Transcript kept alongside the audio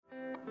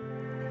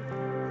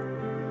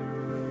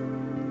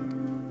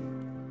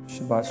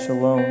Shabbat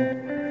Shalom.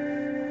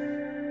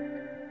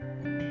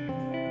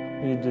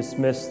 We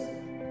dismiss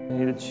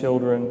any of the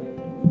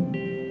children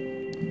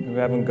who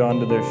haven't gone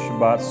to their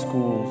Shabbat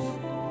schools.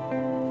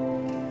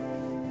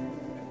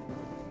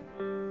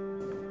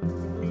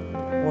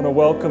 I want to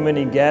welcome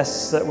any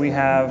guests that we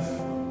have.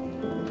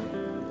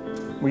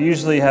 We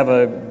usually have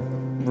a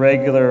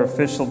regular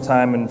official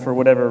time, and for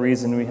whatever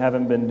reason, we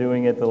haven't been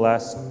doing it the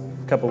last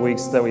couple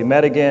weeks that we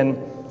met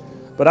again.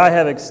 But I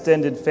have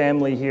extended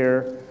family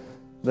here.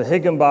 The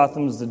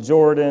Higginbothams, the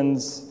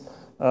Jordans,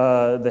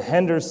 the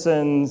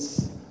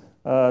Hendersons.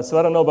 So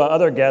I don't know about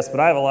other guests,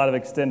 but I have a lot of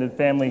extended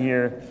family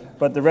here.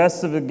 But the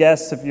rest of the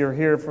guests, if you're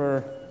here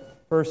for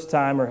first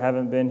time or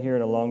haven't been here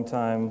in a long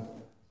time,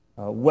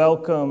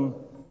 welcome.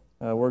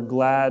 We're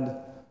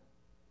glad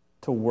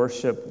to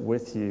worship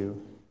with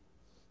you.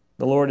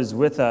 The Lord is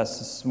with us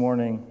this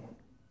morning.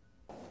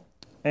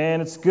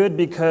 And it's good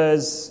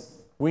because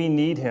we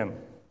need Him.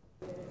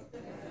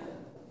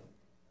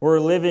 We're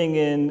living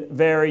in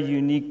very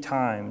unique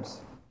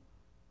times.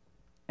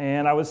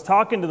 And I was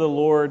talking to the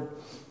Lord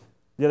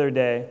the other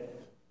day.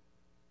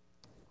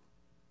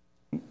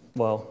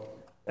 Well,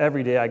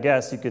 every day, I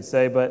guess you could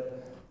say.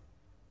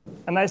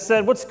 And I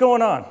said, what's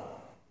going on?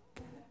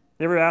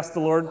 You ever ask the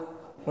Lord,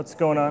 what's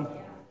going on?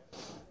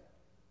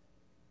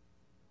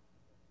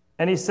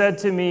 And He said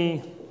to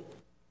me,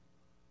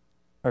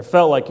 or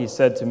felt like He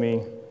said to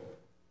me,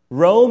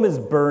 Rome is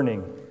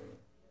burning.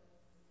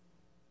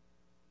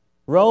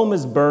 Rome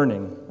is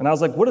burning. And I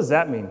was like, what does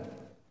that mean?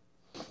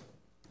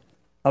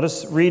 I'll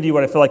just read you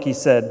what I feel like He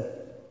said.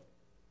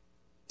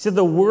 He said,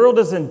 the world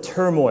is in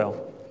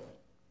turmoil,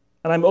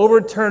 and I'm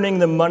overturning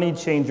the money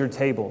changer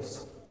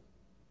tables.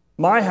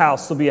 My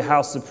house will be a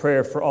house of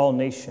prayer for all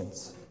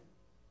nations.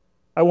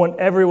 I want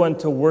everyone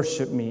to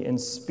worship me in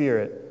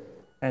spirit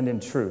and in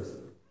truth.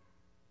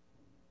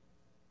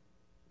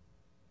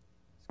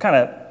 It's kind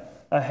of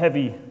a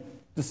heavy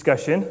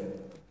discussion.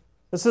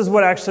 This is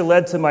what actually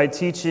led to my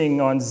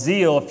teaching on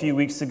zeal a few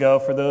weeks ago,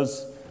 for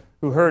those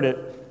who heard it.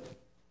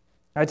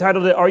 I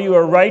titled it, Are You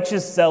a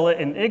Righteous Zealot,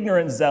 an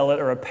Ignorant Zealot,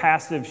 or a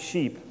Passive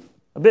Sheep?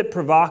 A bit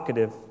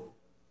provocative.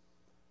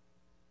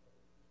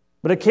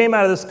 But it came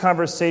out of this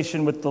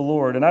conversation with the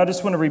Lord, and I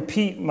just want to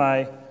repeat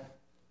my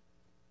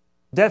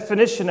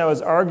definition I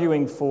was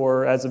arguing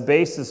for as a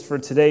basis for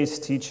today's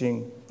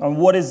teaching on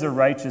what is a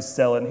righteous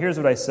zealot. And here's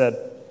what I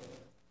said.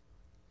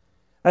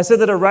 I said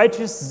that a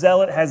righteous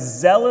zealot has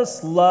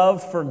zealous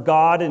love for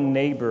God and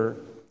neighbor,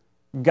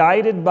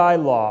 guided by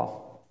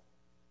law,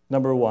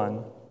 number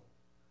one,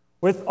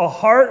 with a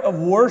heart of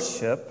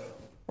worship,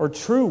 or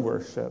true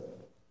worship,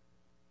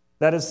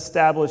 that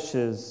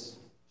establishes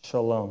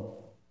shalom.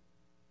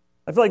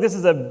 I feel like this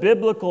is a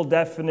biblical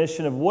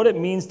definition of what it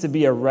means to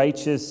be a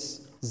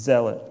righteous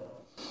zealot.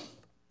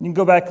 You can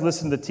go back and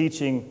listen to the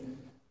teaching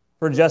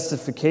for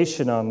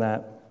justification on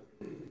that.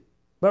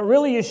 But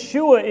really,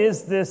 Yeshua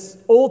is this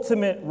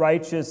ultimate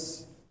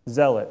righteous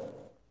zealot.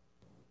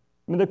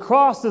 I mean, the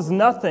cross is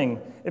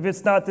nothing if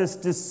it's not this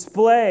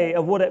display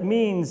of what it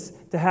means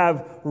to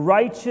have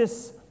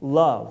righteous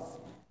love.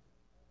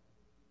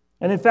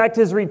 And in fact,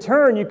 His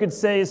return, you could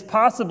say, is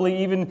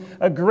possibly even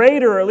a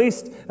greater, or at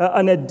least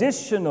an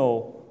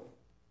additional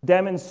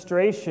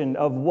demonstration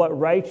of what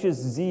righteous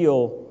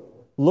zeal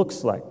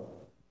looks like.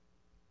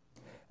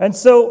 And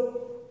so,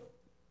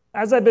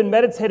 as I've been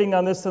meditating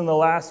on this in the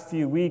last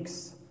few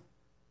weeks,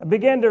 I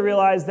began to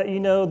realize that,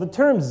 the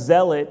term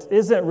zealot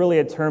isn't really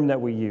a term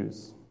that we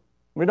use.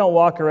 We don't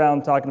walk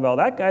around talking about,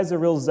 that guy's a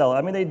real zealot.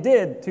 I mean, they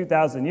did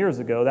 2,000 years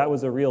ago. That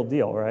was a real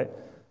deal, right?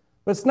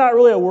 But it's not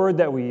really a word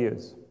that we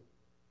use.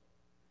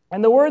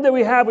 And the word that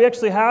we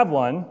actually have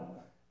one,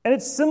 and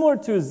it's similar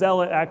to a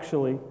zealot,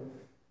 actually.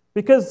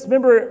 Because,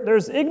 remember,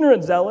 there's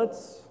ignorant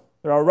zealots.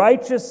 There are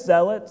righteous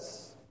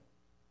zealots,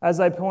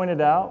 as I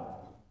pointed out.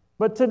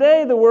 But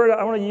today, the word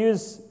I want to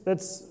use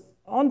that's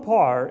on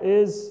par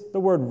is the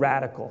word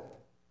radical.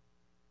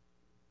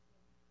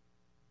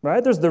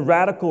 Right? There's the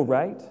radical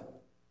right.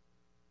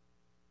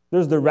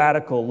 There's the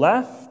radical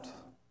left.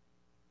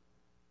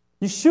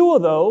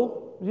 Yeshua,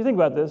 though, if you think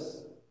about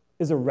this,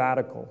 is a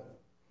radical.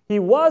 He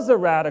was a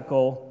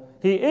radical.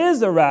 He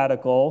is a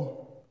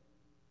radical.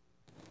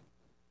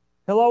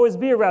 He'll always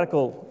be a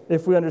radical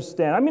if we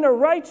understand. I mean, a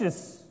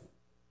righteous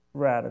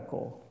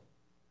radical.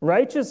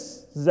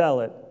 Righteous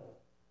zealot.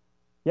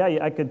 Yeah,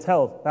 I could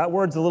tell. That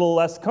word's a little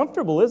less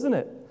comfortable, isn't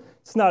it?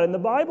 It's not in the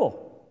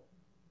Bible.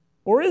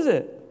 Or is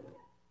it?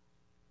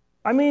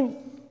 I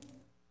mean,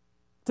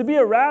 to be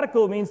a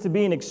radical means to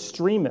be an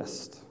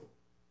extremist.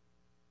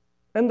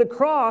 And the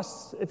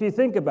cross, if you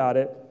think about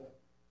it,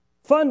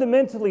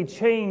 fundamentally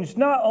changed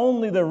not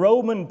only the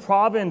Roman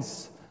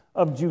province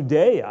of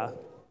Judea,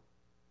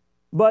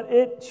 but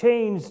it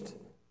changed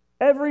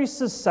every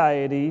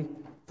society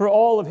for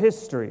all of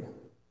history.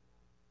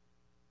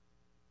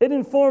 It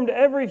informed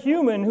every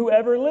human who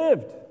ever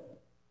lived.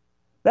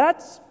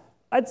 That's,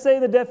 I'd say,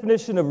 the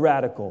definition of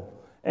radical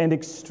and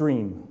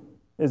extreme,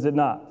 is it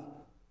not?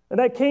 And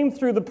that came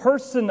through the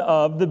person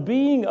of, the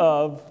being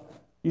of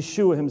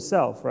Yeshua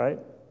himself, right?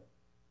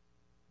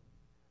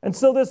 And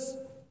so this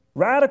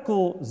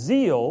Radical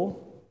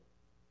zeal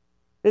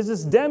is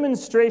this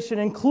demonstration,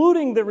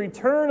 including the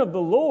return of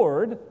the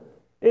Lord,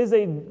 is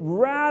a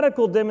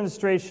radical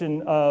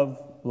demonstration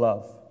of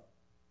love.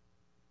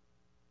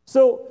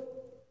 So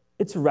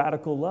it's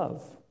radical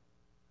love.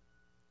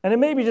 And it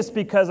may be just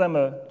because I'm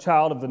a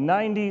child of the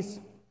 90s.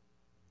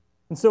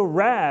 And so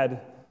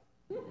rad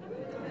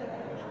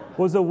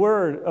was a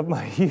word of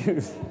my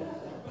youth.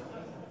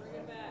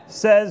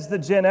 Says the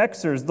Gen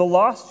Xers, the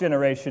lost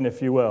generation,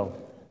 if you will,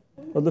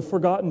 or the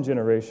forgotten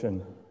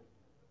generation.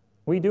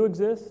 We do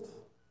exist.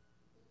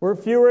 We're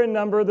fewer in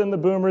number than the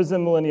boomers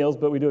and millennials,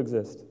 but we do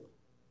exist.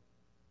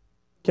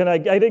 I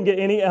didn't get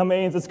any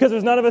amens. It's because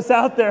there's none of us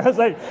out there. I was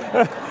like,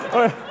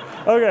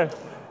 okay,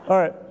 all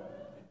right.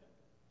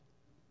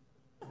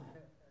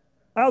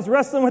 I was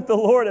wrestling with the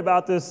Lord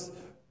about this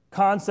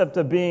concept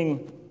of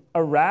being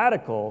a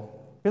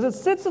radical, because it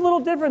sits a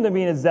little different than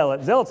being a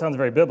zealot. Zealot sounds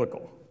very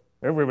biblical.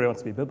 Everybody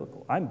wants to be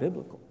biblical. I'm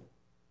biblical.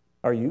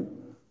 Are you?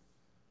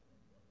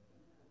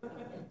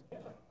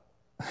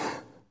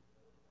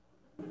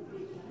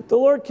 The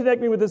Lord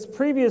connected me with this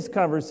previous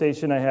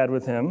conversation I had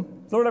with him.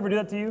 Did the Lord ever do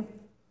that to you?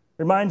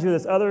 Remind you of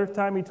this other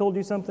time he told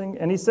you something?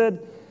 And he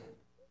said,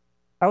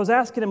 I was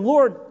asking him,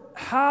 Lord,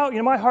 how,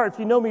 my heart, if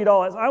you know me at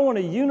all, is I want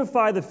to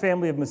unify the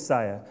family of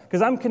Messiah,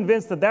 because I'm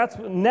convinced that that's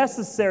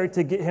necessary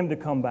to get him to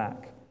come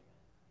back.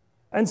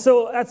 And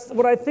so that's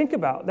what I think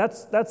about.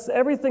 That's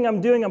everything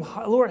I'm doing.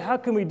 Lord, how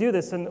can we do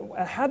this? And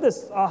I had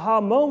this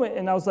aha moment,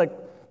 and I was like,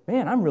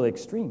 man, I'm really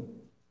extreme.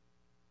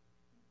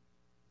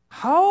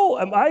 How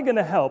am I going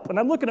to help? And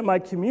I'm looking at my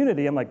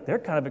community. I'm like, they're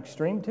kind of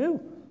extreme too.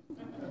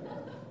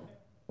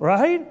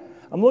 Right?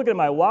 I'm looking at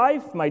my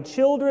wife, my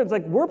children. It's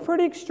like, we're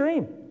pretty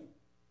extreme.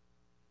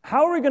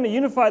 How are we going to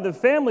unify the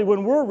family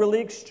when we're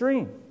really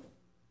extreme?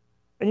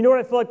 And you know what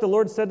I feel like the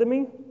Lord said to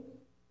me?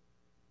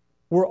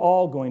 We're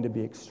all going to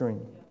be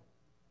extreme.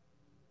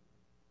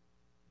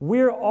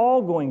 We're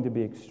all going to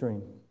be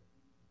extreme. And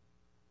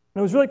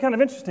it was really kind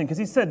of interesting because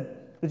he said,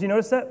 did you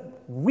notice that?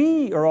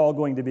 We are all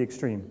going to be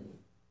extreme.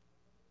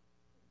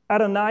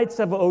 Adonai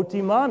Tsevaot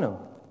Imanu.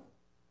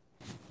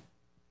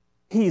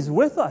 He's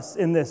with us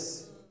in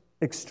this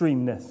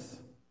extremeness.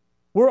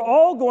 We're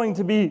all going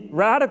to be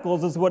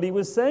radicals, is what he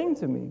was saying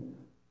to me.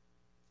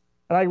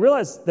 And I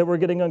realized that we're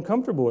getting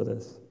uncomfortable with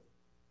this.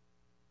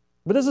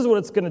 But this is what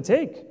it's going to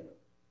take.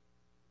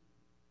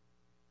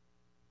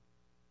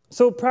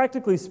 So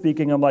practically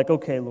speaking, I'm like,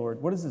 okay,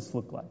 Lord, what does this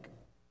look like?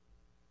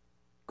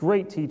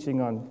 Great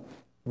teaching on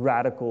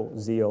radical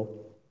zeal,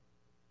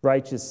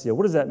 righteous zeal.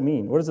 What does that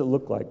mean? What does it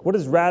look like? What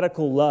is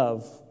radical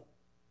love?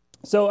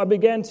 So I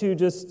began to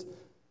just,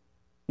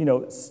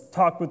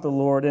 talk with the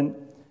Lord. And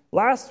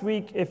last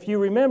week, if you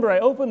remember, I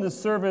opened the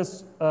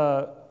service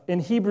in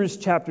Hebrews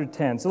chapter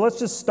 10. So let's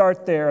just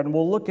start there, and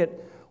we'll look at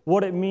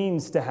what it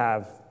means to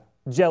have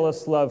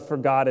jealous love for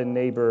God and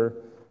neighbor,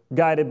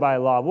 guided by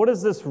love. What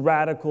does this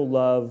radical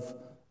love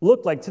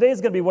look like? Today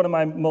is going to be one of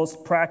my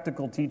most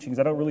practical teachings.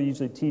 I don't really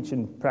usually teach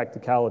in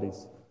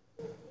practicalities.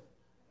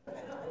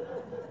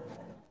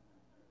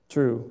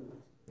 True.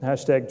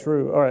 Hashtag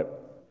true. All right.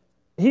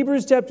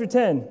 Hebrews chapter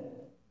 10,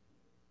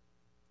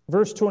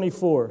 verse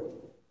 24.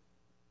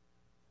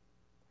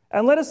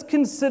 And let us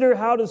consider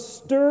how to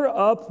stir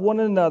up one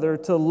another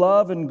to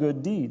love and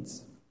good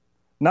deeds,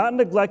 not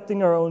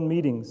neglecting our own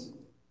meetings,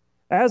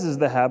 as is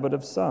the habit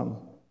of some,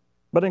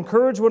 but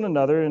encourage one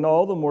another, and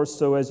all the more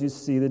so as you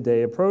see the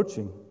day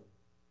approaching.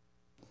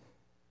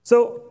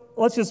 So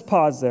let's just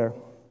pause there.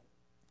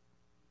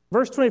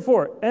 Verse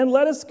 24, and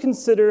let us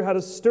consider how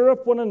to stir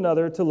up one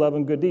another to love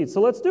and good deeds. So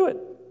let's do it.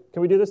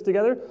 Can we do this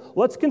together?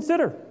 Let's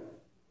consider.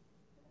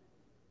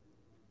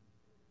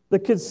 The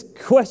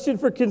question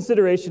for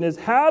consideration is,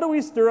 how do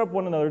we stir up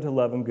one another to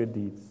love and good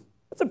deeds?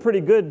 That's a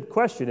pretty good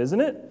question, isn't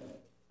it?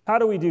 How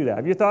do we do that?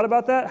 Have you thought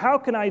about that? How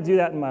can I do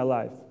that in my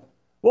life?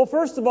 Well,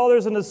 first of all,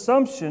 there's an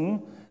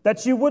assumption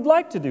that you would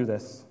like to do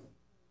this.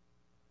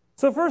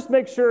 So first,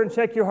 make sure and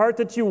check your heart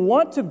that you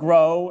want to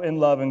grow in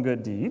love and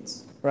good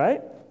deeds,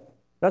 right?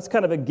 That's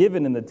kind of a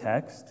given in the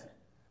text.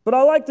 But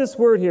I like this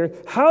word here.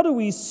 How do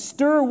we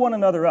stir one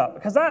another up?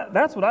 Because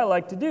that's what I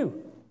like to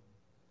do.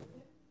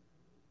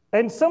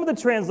 And some of the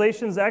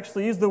translations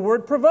actually use the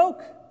word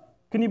provoke.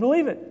 Can you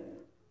believe it?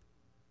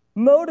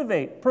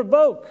 Motivate,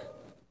 provoke,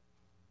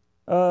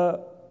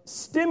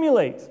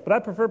 stimulate, but I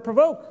prefer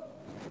provoke.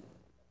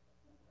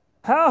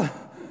 How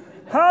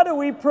do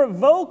we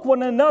provoke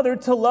one another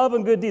to love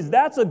and good deeds?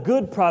 That's a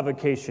good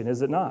provocation,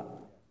 is it not?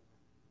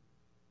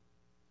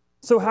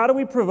 So how do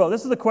we provoke?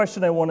 This is the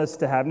question I want us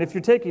to have. And if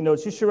you're taking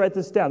notes, you should write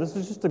this down. This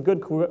is just a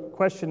good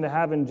question to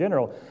have in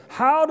general.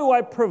 How do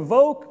I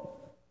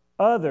provoke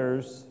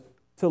others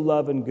to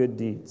love and good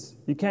deeds?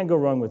 You can't go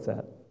wrong with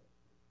that.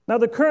 Now,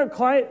 the current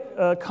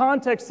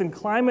context and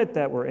climate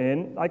that we're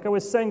in, like I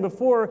was saying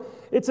before,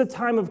 it's a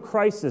time of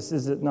crisis,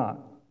 is it not?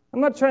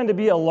 I'm not trying to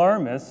be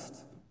alarmist,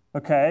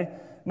 okay?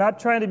 Not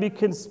trying to be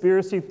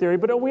conspiracy theory,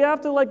 but we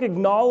have to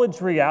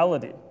acknowledge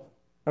reality,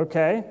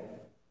 okay?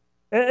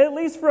 At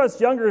least for us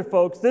younger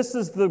folks, this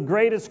is the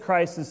greatest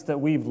crisis that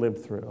we've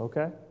lived through,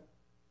 okay?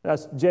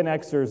 That's Gen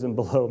Xers and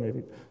below,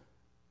 maybe.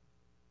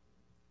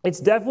 It's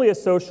definitely a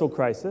social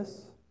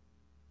crisis.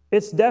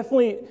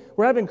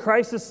 We're having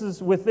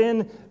crises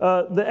within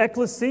the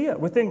ecclesia,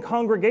 within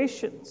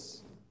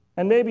congregations.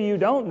 And maybe you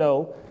don't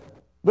know,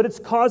 but it's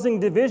causing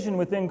division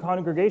within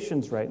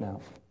congregations right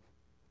now.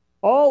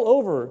 All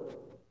over,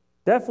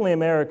 definitely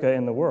America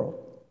and the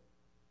world.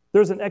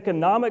 There's an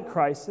economic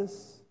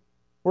crisis.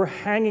 We're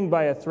hanging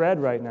by a thread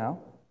right now.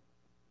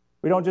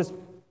 We don't just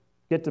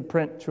get to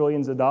print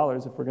trillions of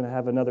dollars if we're going to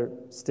have another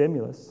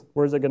stimulus.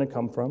 Where's it going to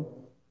come from?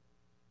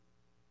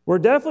 We're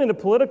definitely in a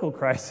political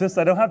crisis.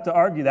 I don't have to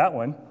argue that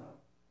one.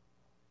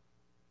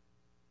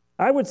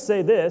 I would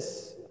say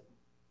this,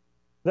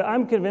 that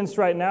I'm convinced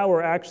right now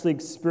we're actually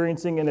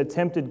experiencing an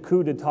attempted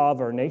coup d'etat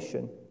of our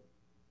nation.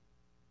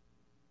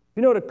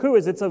 You know what a coup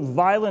is? It's a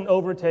violent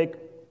overtake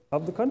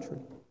of the country.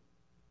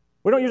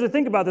 We don't usually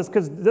think about this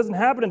because it doesn't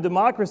happen in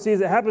democracies.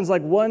 It happens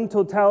like one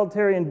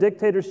totalitarian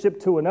dictatorship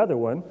to another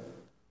one.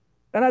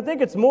 And I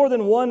think it's more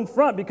than one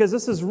front because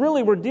this is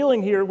really, we're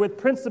dealing here with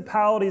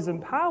principalities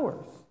and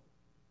powers.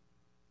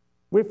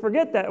 We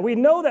forget that. We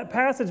know that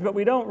passage, but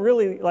we don't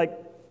really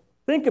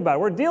think about it.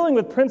 We're dealing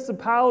with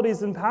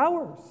principalities and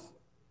powers.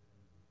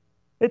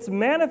 It's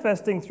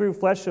manifesting through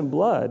flesh and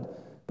blood,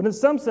 but in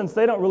some sense,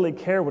 they don't really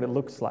care what it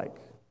looks like.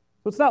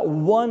 So it's not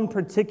one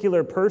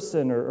particular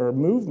person or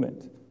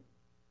movement.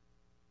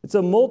 It's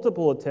a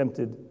multiple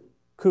attempted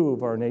coup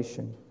of our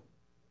nation.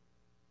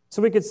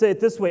 So we could say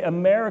it this way,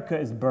 America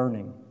is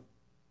burning.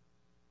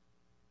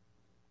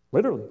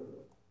 Literally.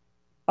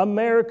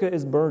 America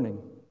is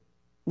burning.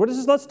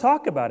 Let's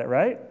talk about it,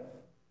 right?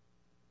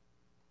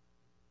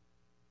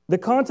 The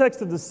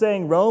context of the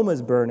saying Rome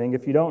is burning,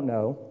 if you don't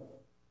know,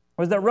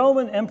 was that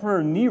Roman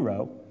Emperor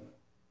Nero,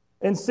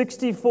 in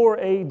 64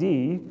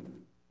 AD,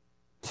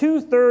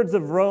 2/3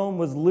 of Rome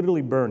was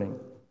literally burning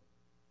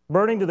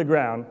to the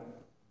ground.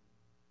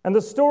 And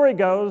the story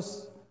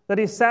goes that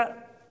he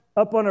sat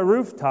up on a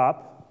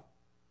rooftop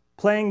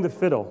playing the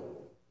fiddle.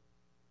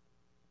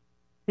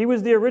 He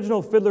was the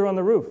original fiddler on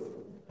the roof.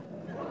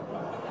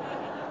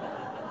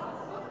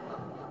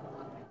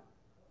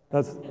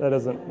 That's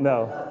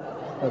not.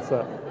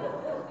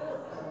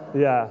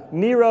 Yeah,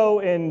 Nero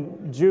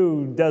and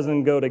Jew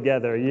doesn't go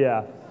together,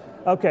 yeah.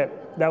 Okay,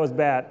 that was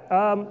bad.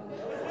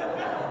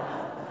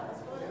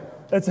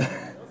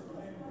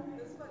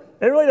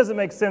 It really doesn't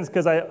make sense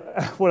because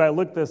when I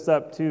looked this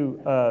up too,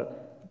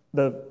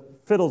 the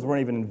fiddles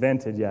weren't even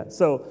invented yet.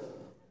 So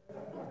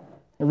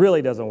it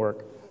really doesn't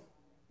work.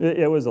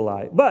 It was a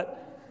lie. But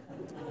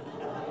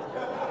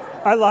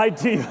I lied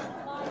to you.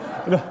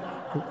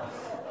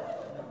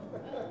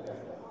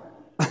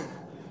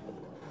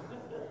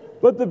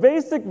 But the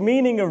basic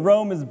meaning of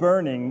Rome is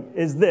burning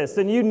is this,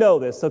 and you know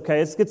this,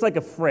 okay? It's like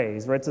a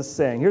phrase, right? It's a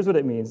saying. Here's what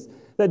it means.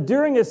 That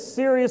during a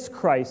serious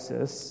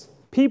crisis,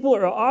 people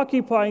are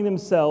occupying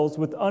themselves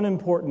with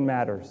unimportant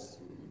matters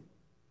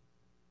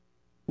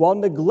while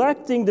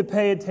neglecting to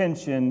pay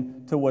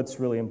attention to what's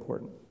really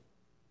important.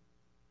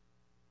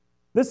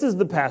 This is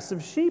the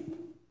passive sheep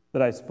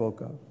that I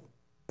spoke of,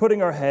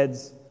 putting our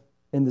heads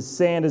in the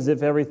sand as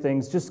if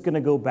everything's just going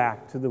to go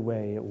back to the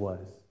way it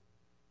was.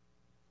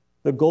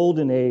 The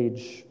golden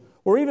age,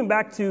 or even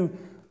back to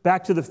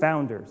the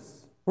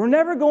founders. We're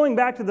never going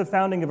back to the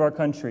founding of our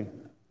country.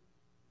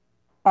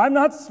 I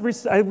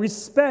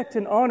respect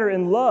and honor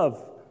and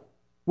love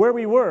where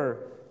we were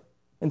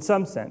in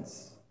some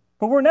sense,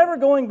 but we're never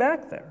going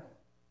back there.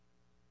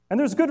 And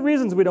there's good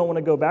reasons we don't want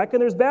to go back,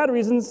 and there's bad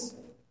reasons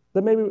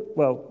that maybe,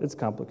 it's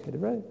complicated,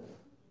 right?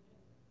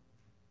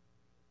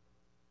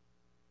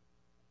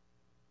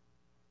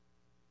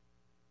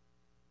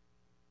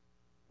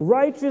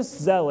 Righteous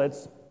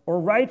zealots or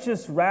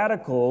righteous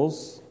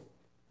radicals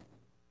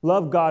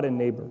love God and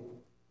neighbor.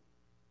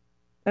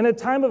 In a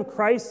time of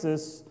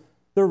crisis,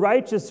 the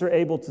righteous are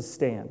able to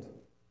stand.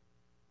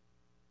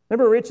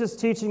 Remember Rich's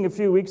teaching a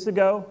few weeks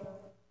ago?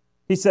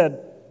 He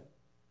said,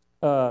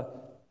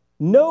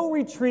 no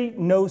retreat,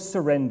 no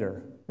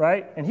surrender,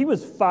 right? And he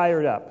was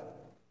fired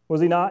up. Was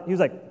he not? He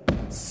was like,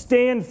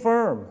 stand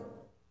firm.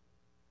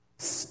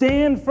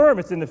 Stand firm.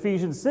 It's in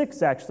Ephesians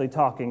 6 actually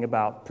talking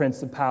about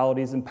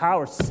principalities and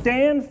powers.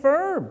 Stand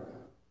firm.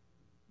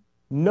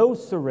 No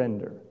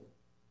surrender.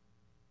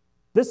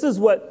 This is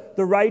what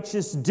the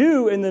righteous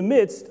do in the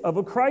midst of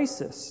a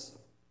crisis.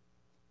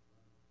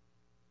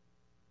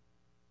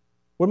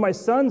 When my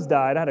sons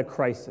died, I had a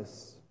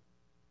crisis,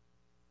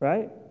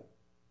 right?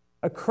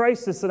 A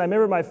crisis, and I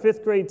remember my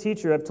 5th grade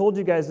teacher, I've told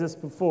you guys this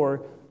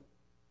before,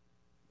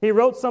 he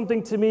wrote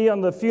something to me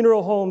on the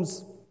funeral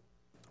home's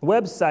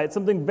website,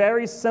 something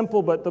very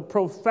simple, but the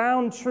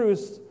profound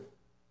truths,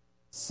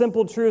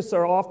 simple truths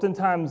are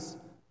oftentimes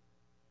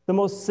the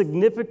most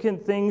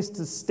significant things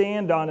to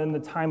stand on in the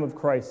time of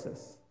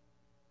crisis.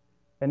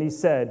 And he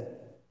said,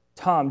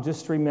 Tom,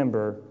 just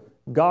remember,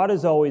 God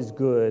is always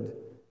good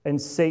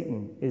and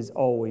Satan is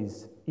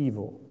always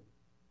evil.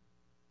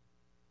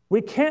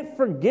 We can't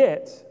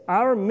forget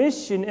our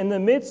mission in the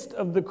midst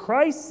of the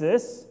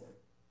crisis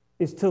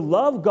is to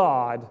love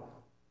God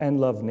and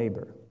love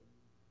neighbor.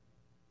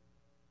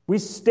 We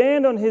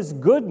stand on his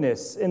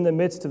goodness in the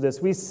midst of this.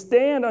 We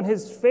stand on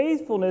his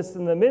faithfulness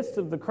in the midst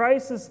of the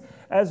crisis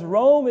as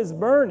Rome is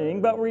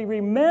burning, but we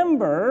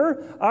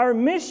remember our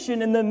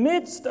mission in the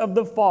midst of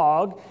the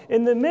fog,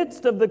 in the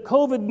midst of the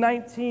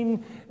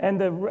COVID-19 and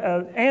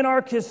the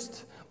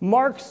anarchist,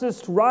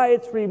 Marxist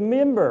riots.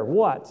 Remember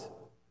what?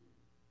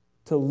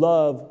 To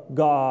love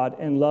God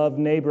and love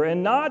neighbor,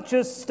 and not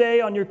just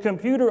stay on your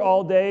computer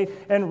all day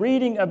and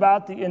reading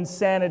about the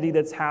insanity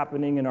that's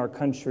happening in our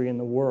country and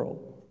the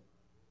world.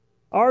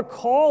 Our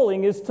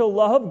calling is to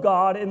love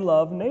God and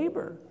love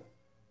neighbor.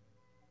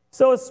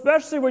 So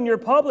especially when you're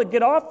public,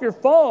 get off your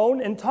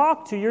phone and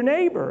talk to your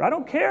neighbor. I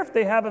don't care if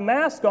they have a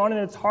mask on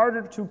and it's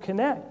harder to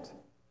connect.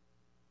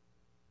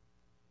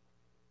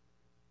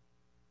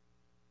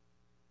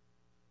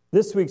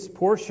 This week's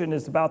portion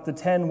is about the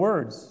 10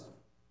 words.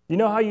 You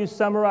know how you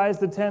summarize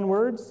the 10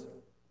 words?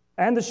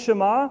 And the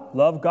Shema,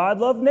 love God,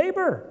 love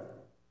neighbor.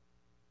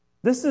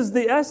 This is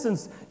the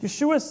essence.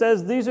 Yeshua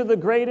says these are the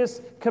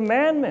greatest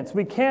commandments.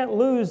 We can't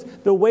lose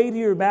the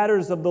weightier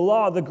matters of the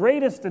law. The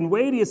greatest and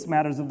weightiest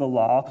matters of the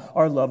law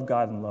are love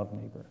God and love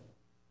neighbor,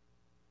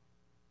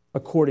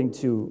 according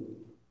to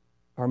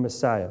our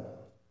Messiah.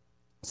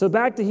 So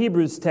back to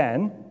Hebrews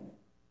 10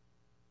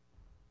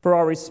 for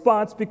our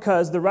response,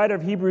 because the writer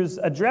of Hebrews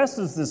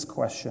addresses this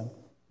question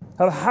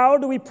of how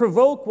do we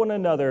provoke one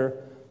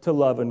another to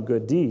love and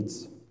good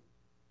deeds.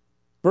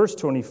 Verse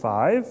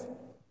 25,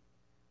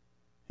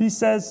 he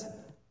says,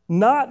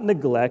 not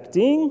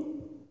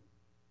neglecting.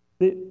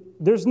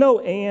 There's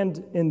no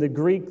and in the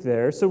Greek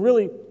there. So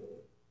really,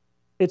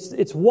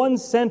 it's one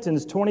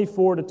sentence,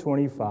 24 to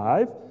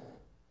 25.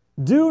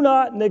 Do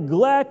not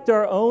neglect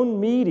our own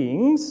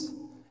meetings,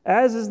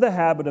 as is the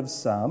habit of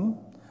some,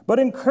 but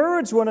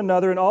encourage one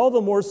another, and all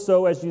the more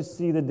so as you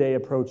see the day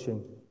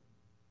approaching.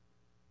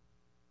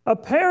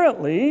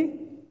 Apparently,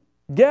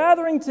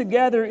 gathering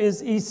together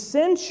is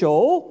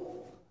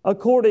essential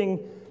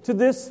according to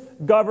this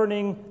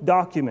governing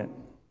document.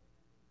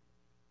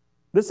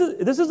 This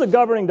is a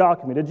governing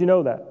document. Did you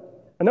know that?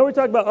 I know we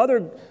talked about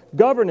other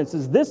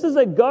governances. This is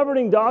a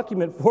governing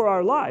document for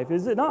our life,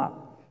 is it not?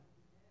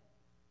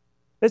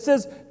 It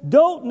says,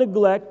 don't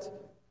neglect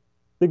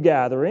the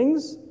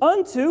gatherings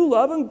unto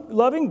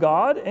loving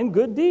God and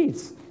good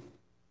deeds.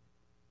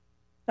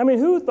 I mean,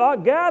 who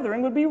thought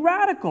gathering would be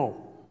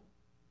radical?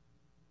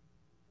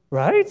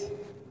 Right?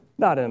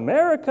 Not in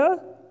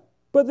America,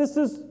 but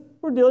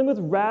we're dealing with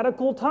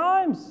radical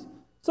times.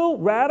 So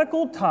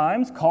radical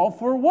times call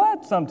for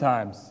what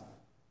sometimes?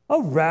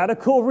 A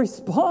radical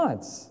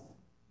response.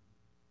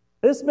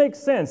 This makes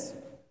sense.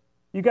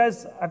 You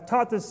guys, I've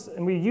taught this,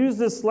 and we use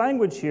this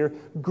language here.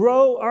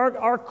 Grow,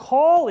 our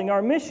calling,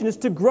 our mission is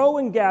to grow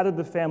and gather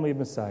the family of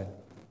Messiah.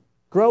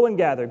 Grow and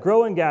gather,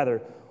 grow and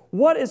gather.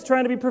 What is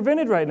trying to be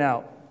prevented right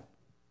now?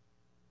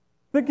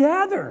 The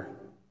gather.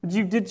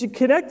 Did you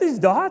connect these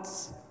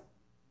dots?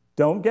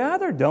 Don't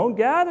gather, don't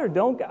gather,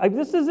 don't gather.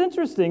 This is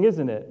interesting,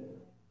 isn't it?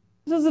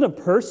 This isn't a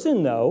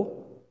person,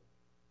 though.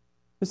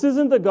 This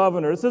isn't the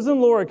governor. This isn't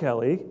Laura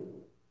Kelly.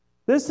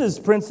 This is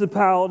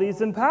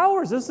principalities and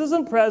powers. This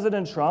isn't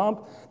President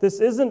Trump.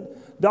 This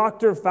isn't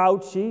Dr.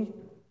 Fauci.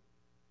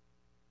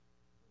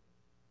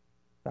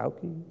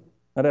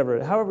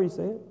 Whatever, however you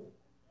say it.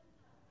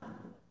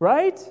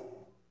 Right?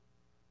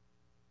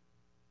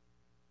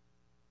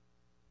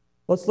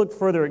 Let's look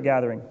further at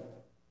gathering.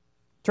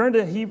 Turn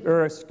to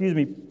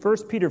 1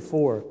 Peter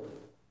 4.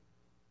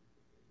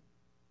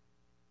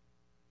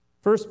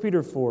 1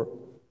 Peter 4.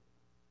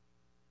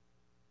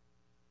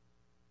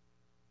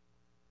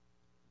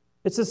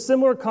 It's a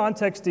similar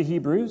context to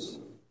Hebrews.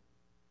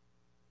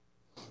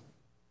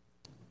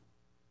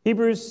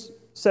 Hebrews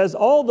says,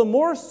 all the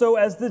more so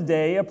as the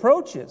day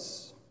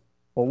approaches.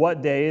 Well,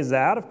 what day is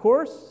that, of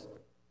course?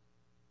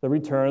 The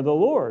return of the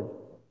Lord.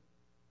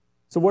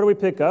 So what do we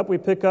pick up? We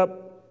pick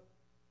up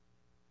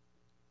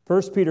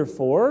 1 Peter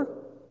 4.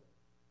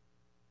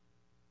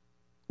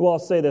 Well, I'll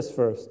say this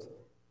first.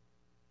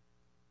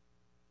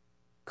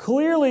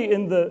 Clearly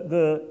in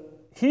the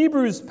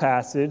Hebrews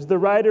passage, the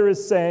writer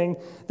is saying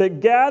that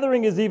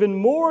gathering is even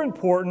more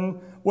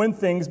important when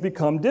things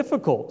become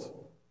difficult.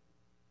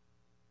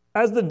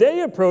 As the day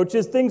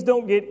approaches, things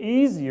don't get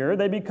easier,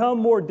 they become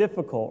more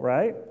difficult,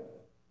 right?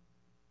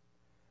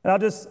 And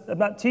I'm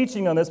not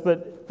teaching on this,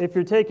 but if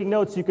you're taking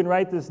notes, you can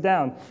write this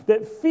down.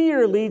 That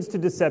fear leads to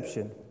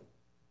deception.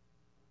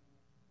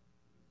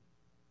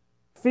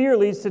 Fear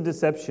leads to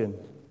deception.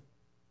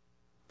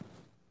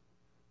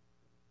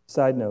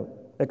 Side note,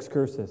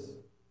 excursus.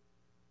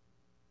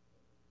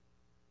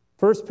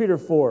 1 Peter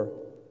 4.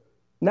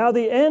 Now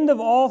the end of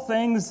all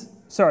things,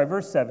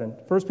 verse 7.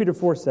 1 Peter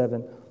 4,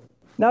 7.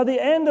 Now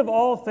the end of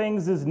all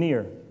things is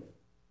near.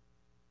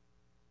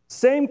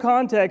 Same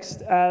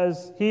context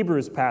as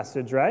Hebrews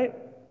passage, right?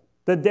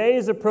 The day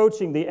is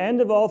approaching. The end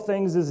of all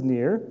things is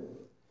near.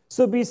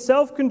 So be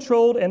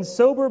self-controlled and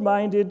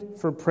sober-minded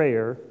for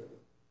prayer.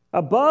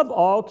 Above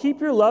all,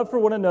 keep your love for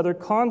one another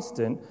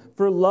constant,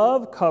 for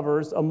love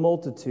covers a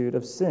multitude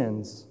of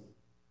sins.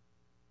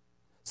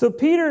 So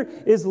Peter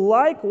is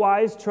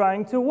likewise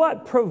trying to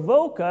what?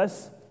 Provoke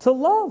us to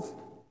love.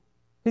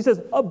 He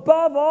says,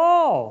 above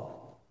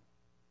all.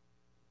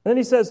 And then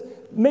he says,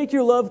 make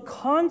your love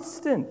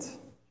constant.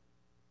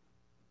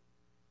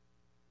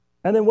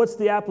 And then what's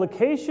the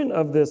application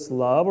of this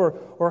love?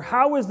 Or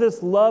how is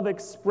this love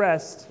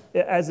expressed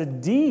as a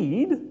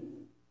deed?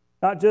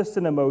 Not just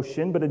an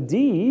emotion, but a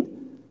deed.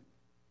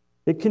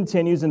 It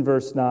continues in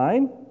verse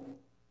 9.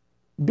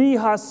 Be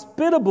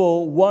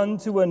hospitable one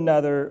to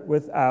another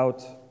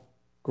without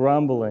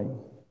grumbling.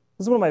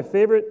 This is one of my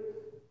favorite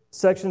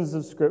sections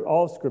of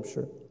all of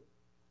Scripture.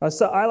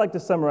 I like to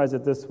summarize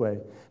it this way.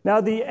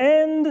 Now the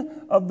end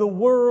of the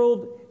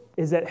world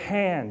is at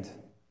hand.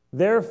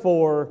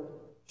 Therefore,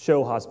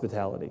 show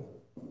hospitality.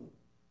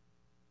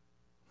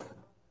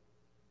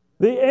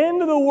 The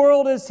end of the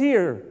world is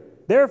here.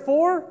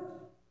 Therefore,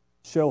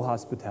 show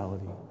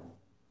hospitality.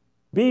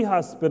 Be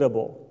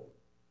hospitable.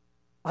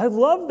 I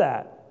love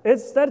that.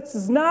 It's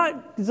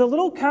a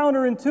little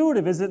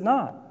counterintuitive, is it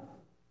not?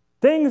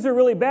 Things are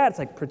really bad. It's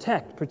like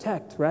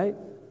protect, right?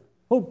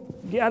 Oh,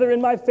 gather in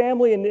my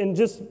family and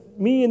just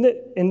me and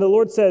the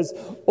Lord says,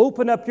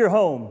 open up your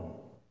home.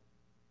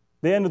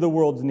 The end of the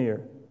world's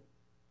near.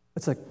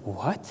 It's like,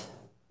 what?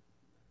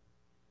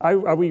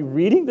 Are we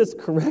reading this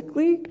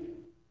correctly?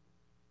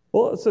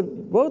 Well, it's a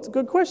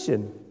good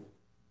question.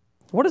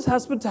 What does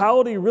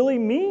hospitality really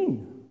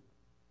mean?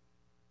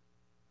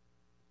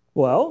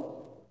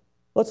 Well,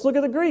 let's look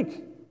at the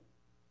Greek.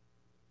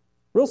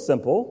 Real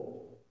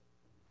simple.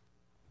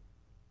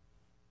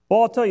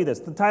 Well, I'll tell you this.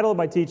 The title of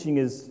my teaching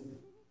is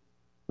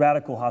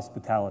Radical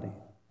Hospitality.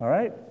 All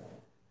right?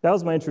 That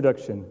was my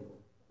introduction.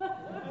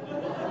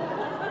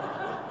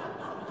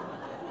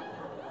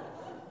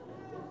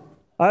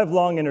 I have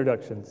long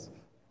introductions.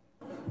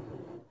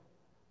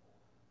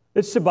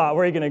 It's Shabbat.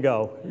 Where are you going to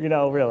go?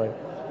 Really.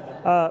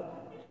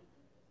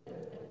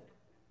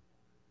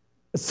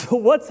 So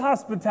what's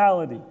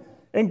hospitality?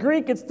 In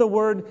Greek, it's the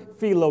word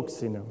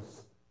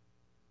philoxenos.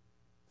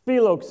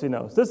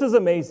 Philoxenos. This is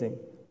amazing.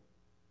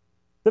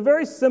 The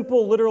very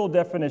simple literal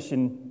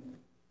definition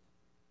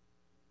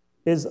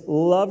is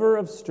lover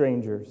of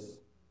strangers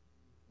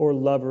or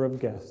lover of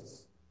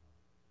guests.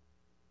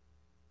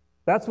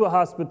 That's what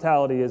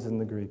hospitality is in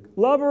the Greek.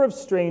 Lover of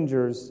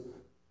strangers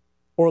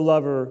or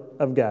lover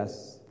of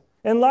guests.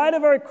 In light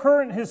of our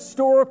current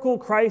historical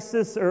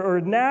crisis or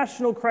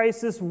national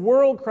crisis,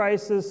 world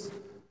crisis,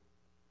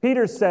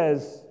 Peter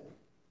says,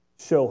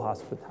 show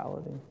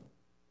hospitality.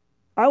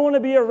 I want to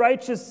be a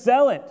righteous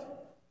zealot.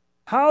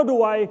 How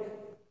do I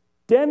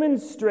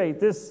demonstrate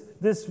this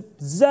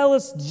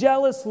zealous,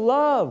 jealous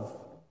love?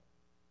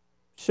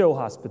 Show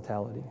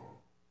hospitality.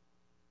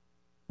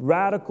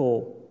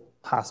 Radical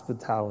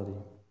hospitality.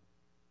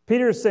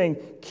 Peter is saying,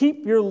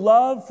 keep your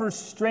love for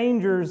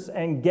strangers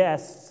and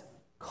guests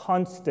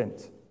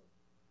constant.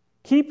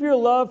 Keep your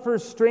love for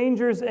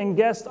strangers and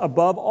guests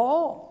above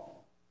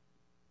all.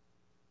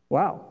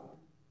 Wow.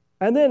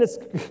 And then it's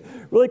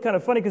really kind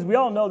of funny because we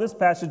all know this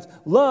passage,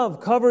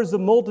 love covers a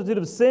multitude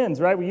of sins,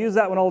 right? We use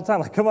that one all the time.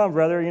 Like, come on,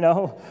 brother, It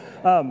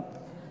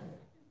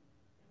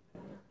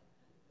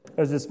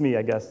was just me,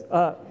 I guess.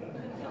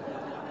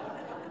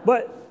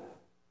 But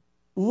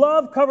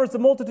love covers a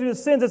multitude of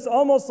sins. It's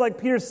almost like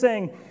Peter's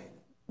saying,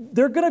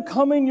 they're going to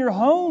come in your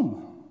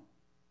home,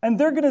 and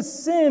they're going to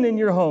sin in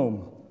your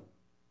home.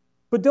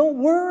 But don't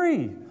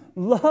worry.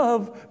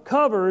 Love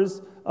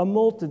covers a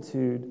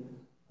multitude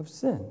of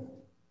sin.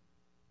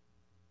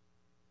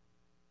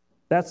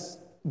 That's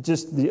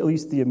just at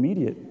least the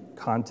immediate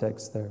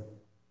context there.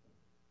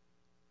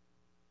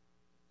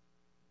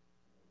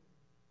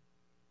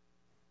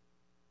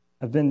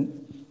 I've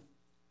been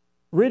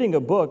reading a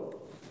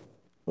book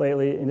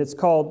lately, and it's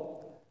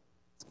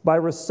by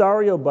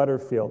Rosario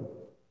Butterfield.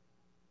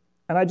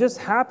 And I just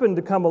happened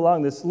to come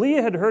along this.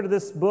 Leah had heard of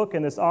this book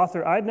and this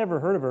author. I'd never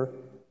heard of her.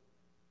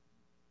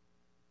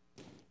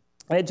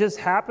 And it just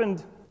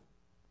happened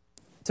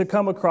to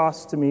come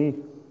across to me,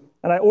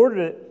 and I ordered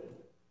it.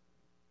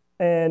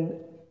 And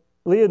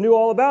Leah knew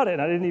all about it,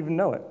 and I didn't even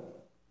know it.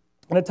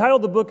 And the title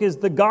of the book is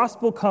The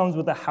Gospel Comes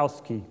with a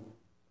House Key.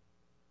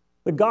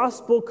 The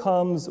Gospel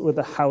Comes with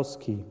a House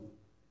Key.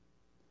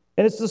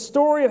 And it's the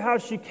story of how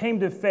she came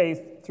to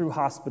faith through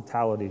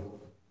hospitality,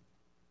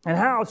 and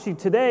how she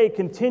today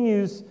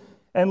continues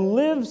and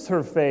lives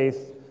her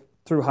faith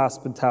through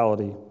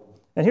hospitality.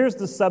 And here's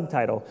the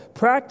subtitle: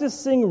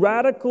 Practicing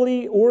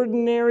Radically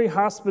Ordinary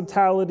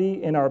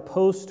Hospitality in Our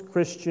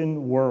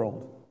Post-Christian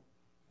World.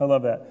 I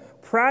love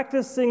that.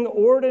 Practicing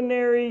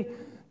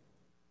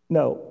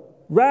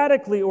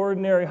radically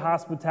ordinary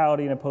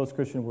hospitality in a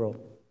post-Christian world.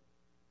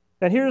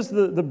 And here's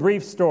the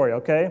brief story,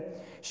 okay?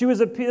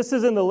 This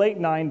is in the late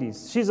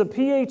 90s. She's a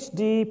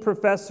PhD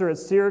professor at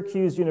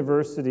Syracuse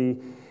University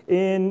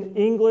in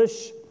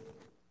English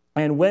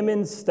and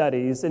women's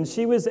studies, and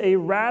she was a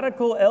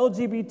radical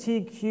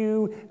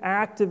LGBTQ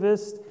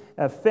activist,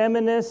 a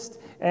feminist,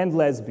 and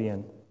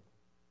lesbian.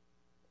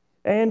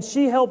 And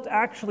she helped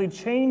actually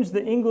change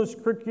the English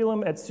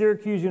curriculum at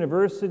Syracuse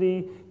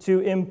University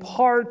to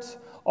impart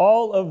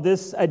all of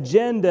this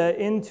agenda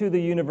into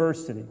the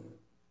university.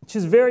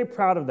 She's very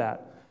proud of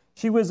that.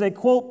 She was a,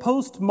 quote,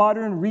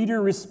 postmodern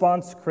reader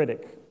response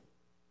critic,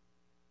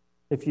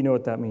 if you know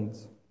what that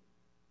means.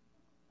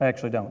 I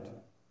actually don't.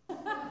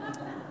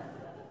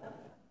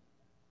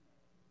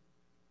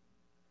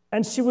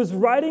 And she was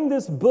writing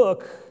this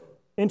book,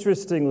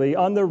 interestingly,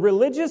 on the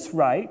religious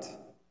right,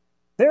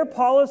 their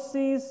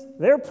policies,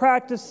 their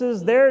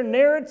practices, their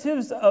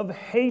narratives of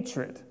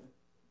hatred.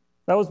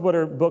 That was what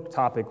her book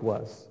topic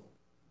was.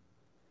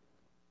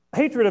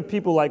 Hatred of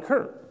people like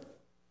her.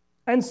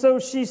 And so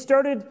she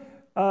started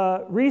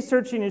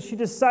researching, and she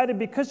decided,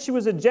 because she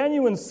was a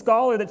genuine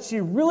scholar, that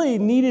she really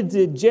needed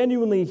to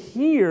genuinely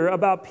hear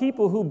about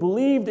people who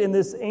believed in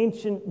this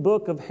ancient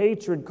book of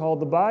hatred called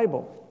the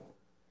Bible.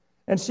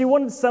 And she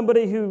wanted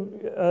somebody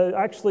who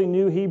actually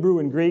knew Hebrew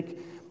and Greek.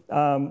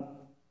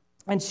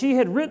 And she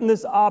had written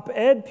this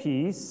op-ed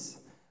piece,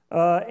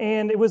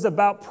 and it was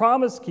about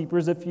Promise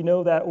Keepers, if you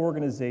know that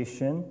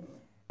organization.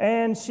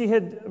 And she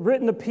had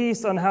written a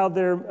piece on how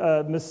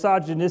they're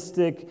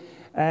misogynistic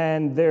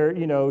and they're,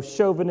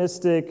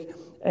 chauvinistic,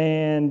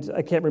 and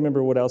I can't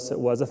remember what else it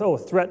was. A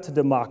threat to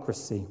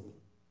democracy.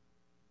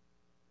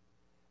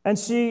 And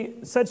she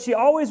said she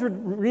always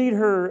would read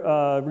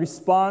her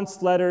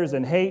response letters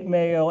and hate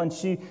mail, and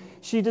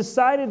she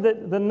decided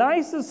that the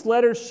nicest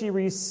letter she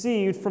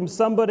received from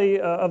somebody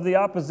of the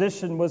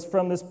opposition was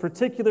from this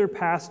particular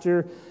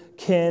pastor,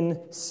 Ken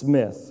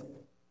Smith.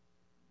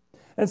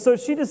 And so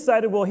she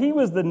decided, well, he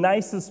was the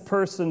nicest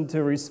person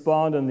to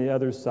respond on the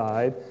other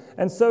side.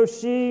 And so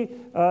she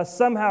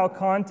somehow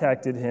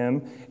contacted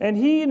him, and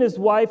he and his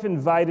wife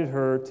invited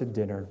her to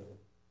dinner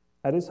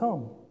at his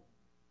home.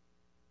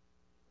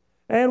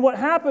 And what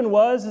happened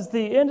was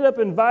he ended up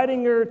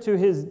inviting her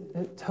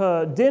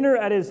to dinner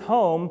at his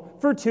home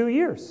for 2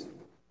 years,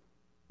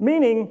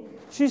 meaning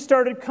she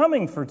started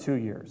coming for 2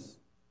 years.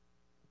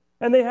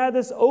 And they had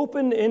this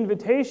open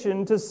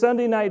invitation to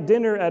Sunday night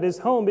dinner at his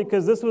home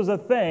because this was a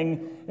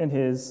thing in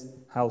his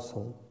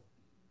household.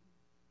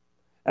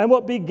 And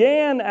what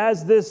began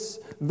as this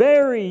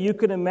very, you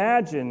can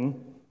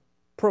imagine,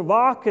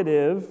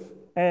 provocative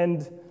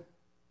and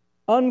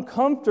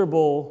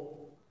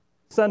uncomfortable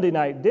Sunday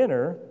night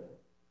dinner,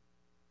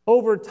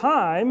 over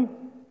time,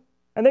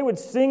 and they would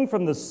sing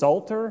from the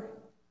Psalter,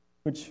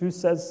 which who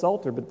says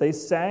Psalter? But they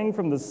sang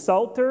from the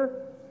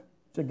Psalter,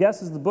 which I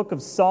guess is the book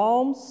of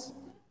Psalms.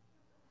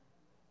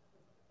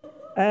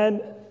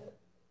 And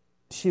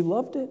she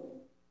loved it.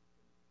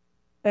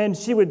 And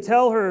she would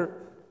tell her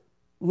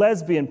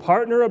lesbian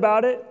partner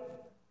about it.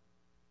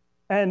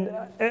 And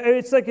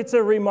it's like it's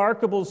a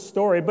remarkable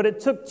story. But it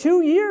took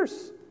 2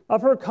 years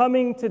of her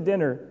coming to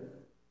dinner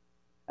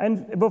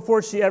and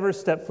before she ever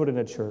stepped foot in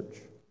a church.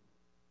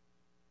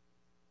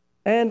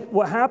 And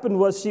what happened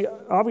was she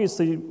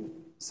obviously,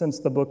 since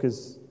the book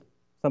is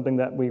something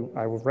that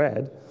I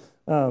read,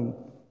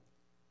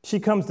 she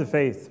comes to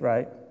faith,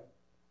 right?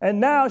 And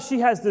now she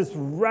has this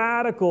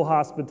radical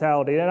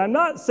hospitality. And I'm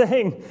not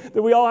saying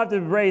that we all have to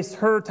embrace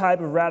her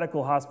type of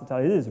radical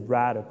hospitality. It is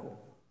radical.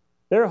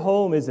 Their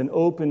home is an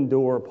open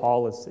door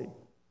policy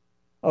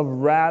of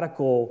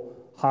radical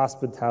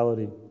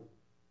hospitality.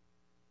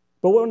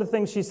 But one of the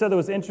things she said that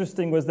was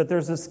interesting was that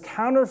there's this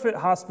counterfeit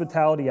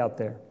hospitality out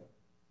there.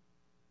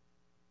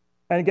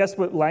 And guess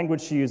what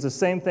language she used? The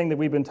same thing that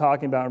we've been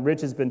talking about and Rich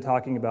has been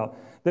talking about,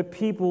 that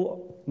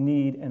people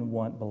need and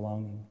want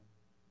belonging.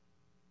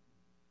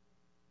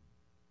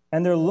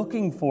 And they're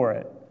looking for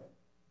it.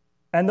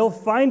 And they'll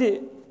find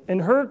it, in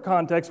her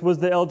context, was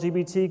the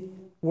LGBT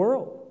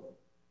world.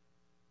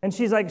 And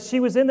she's like, she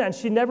was in that, and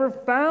she never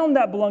found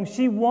that belonging.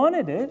 She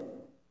wanted it,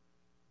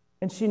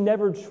 and she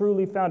never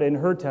truly found it in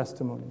her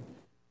testimony.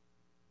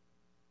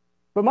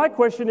 But my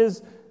question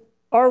is,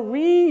 are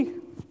we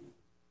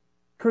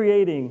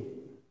creating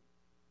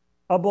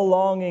a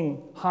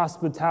belonging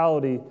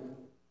hospitality,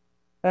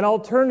 an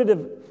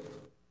alternative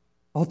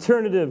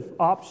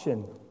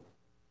option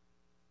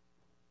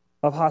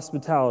of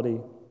hospitality?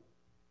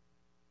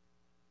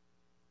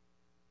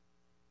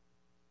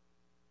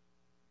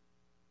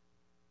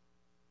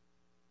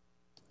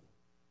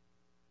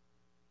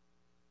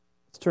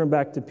 Let's turn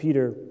back to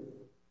Peter.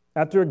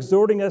 After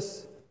exhorting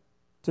us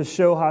to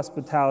show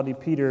hospitality,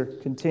 Peter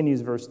continues,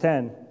 verse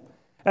 10.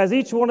 As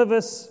each one of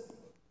us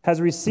has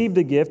received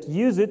a gift,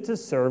 use it to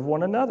serve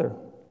one another,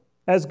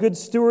 as good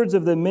stewards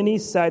of the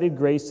many-sided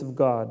grace of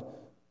God.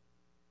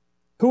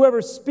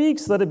 Whoever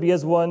speaks, let it be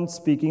as one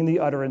speaking the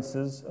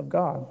utterances of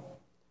God.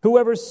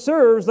 Whoever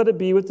serves, let it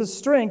be with the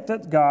strength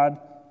that God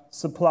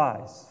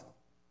supplies.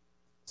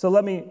 So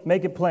let me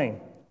make it plain.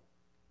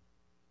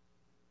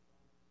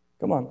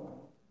 Come on.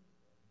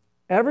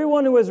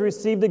 Everyone who has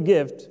received a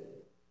gift,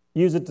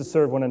 use it to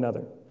serve one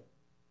another.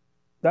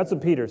 That's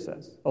what Peter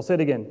says. I'll say it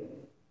again.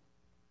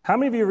 How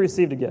many of you have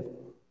received a gift?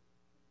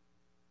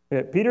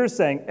 Okay, Peter is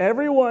saying,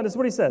 everyone, this is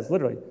what he says,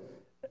 literally.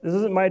 This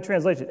isn't my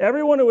translation.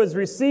 Everyone who has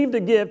received a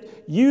gift,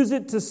 use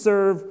it to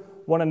serve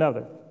one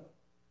another.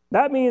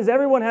 That means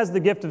everyone has the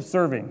gift of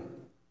serving,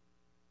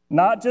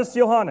 not just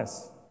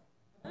Johannes,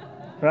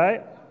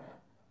 right?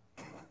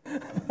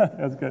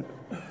 That's good.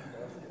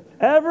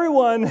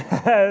 Everyone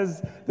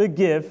has the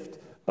gift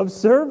of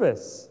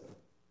service.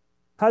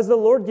 Has the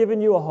Lord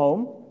given you a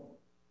home?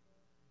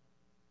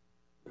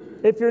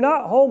 If you're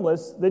not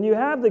homeless, then you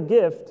have the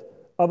gift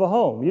of a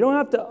home. You don't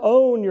have to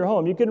own your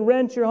home. You can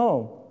rent your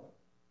home.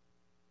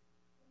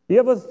 You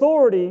have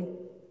authority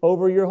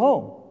over your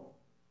home.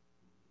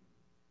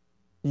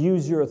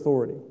 Use your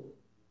authority.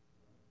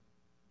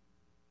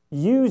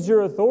 Use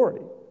your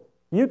authority.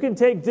 You can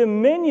take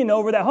dominion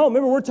over that home.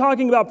 Remember, we're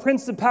talking about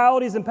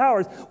principalities and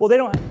powers. Well,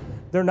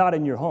 they're not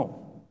in your home.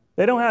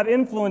 They don't have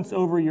influence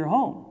over your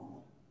home.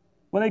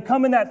 When they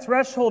come in that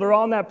threshold or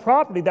on that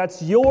property,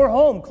 that's your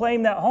home.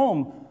 Claim that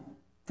home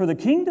for the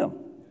kingdom.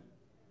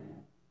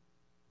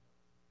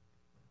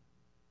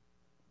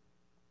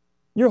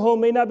 Your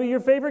home may not be your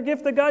favorite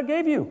gift that God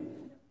gave you.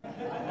 I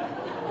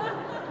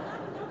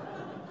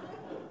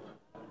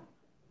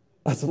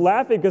was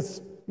laughing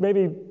because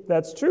maybe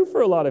that's true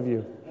for a lot of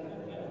you.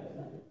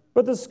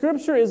 But the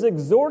scripture is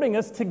exhorting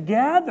us to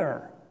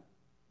gather.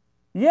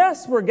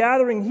 Yes, we're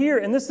gathering here,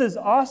 and this is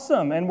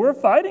awesome, and we're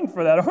fighting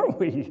for that, aren't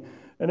we?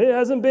 And it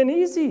hasn't been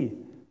easy.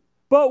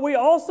 But we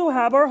also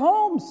have our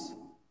homes.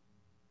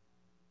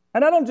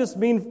 And I don't just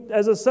mean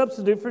as a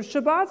substitute for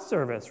Shabbat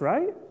service,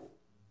 right?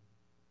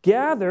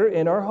 Gather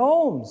in our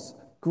homes.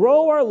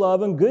 Grow our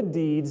love and good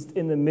deeds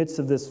in the midst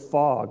of this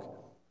fog.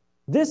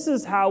 This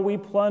is how we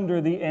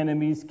plunder the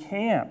enemy's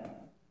camp.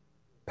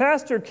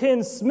 Pastor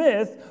Ken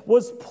Smith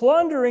was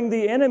plundering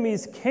the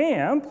enemy's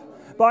camp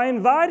by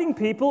inviting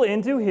people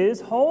into his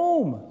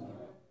home.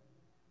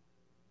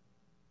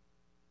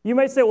 You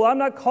may say, well, I'm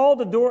not called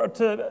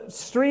to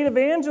street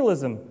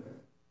evangelism.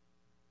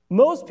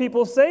 Most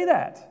people say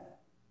that.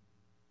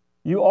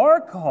 You are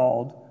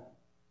called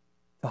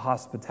to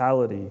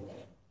hospitality,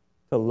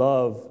 to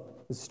love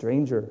the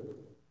stranger,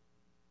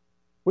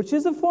 which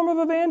is a form of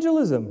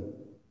evangelism,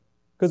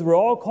 because we're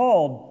all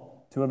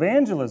called to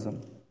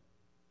evangelism.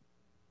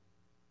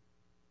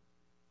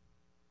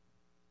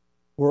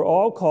 We're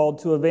all called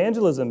to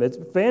evangelism.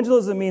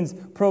 Evangelism means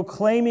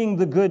proclaiming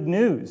the good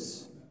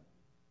news.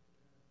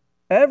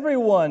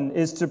 Everyone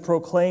is to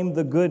proclaim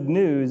the good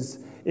news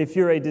if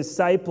you're a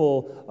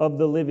disciple of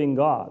the living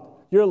God.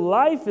 Your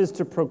life is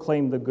to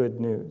proclaim the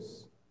good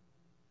news.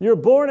 You're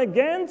born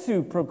again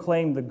to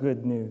proclaim the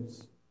good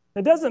news.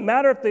 It doesn't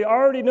matter if they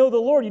already know the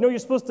Lord. You know you're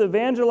supposed to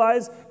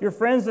evangelize your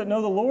friends that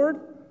know the Lord?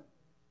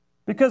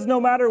 Because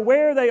no matter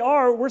where they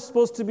are, we're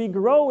supposed to be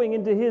growing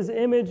into His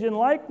image and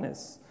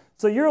likeness.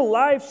 So your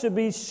life should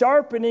be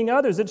sharpening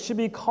others. It should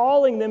be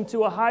calling them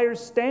to a higher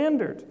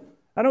standard.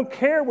 I don't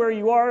care where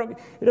you are. It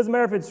doesn't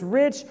matter if it's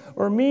Rich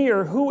or me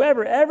or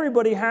whoever.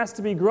 Everybody has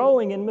to be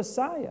growing in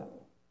Messiah.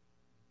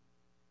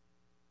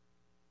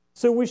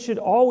 So we should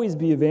always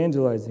be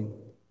evangelizing.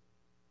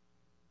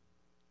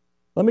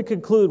 Let me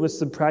conclude with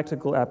some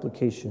practical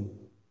application.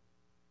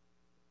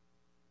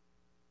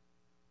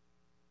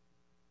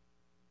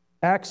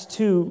 Acts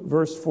 2,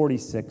 verse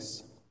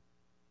 46.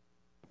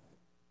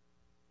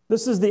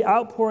 This is the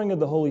outpouring of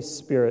the Holy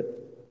Spirit,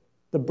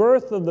 the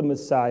birth of the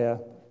Messiah.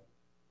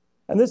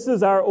 And this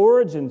is our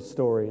origin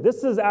story.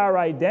 This is our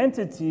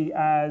identity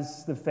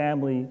as the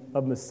family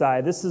of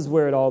Messiah. This is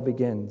where it all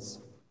begins.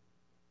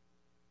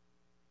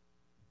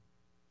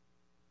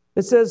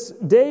 It says,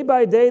 day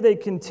by day they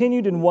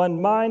continued in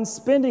one mind,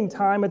 spending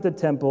time at the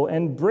temple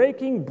and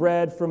breaking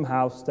bread from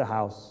house to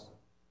house.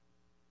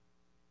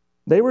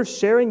 They were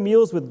sharing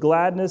meals with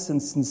gladness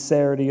and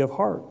sincerity of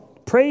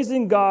heart,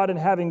 praising God and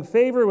having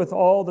favor with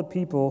all the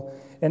people.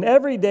 And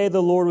every day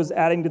the Lord was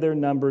adding to their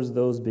numbers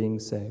those being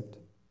saved.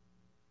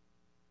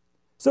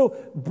 So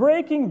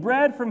breaking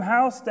bread from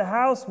house to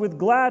house with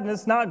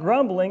gladness, not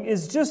grumbling,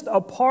 is just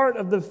a part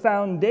of the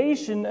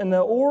foundation and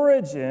the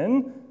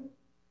origin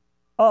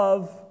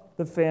of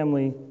the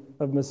family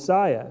of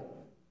Messiah.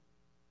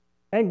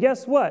 And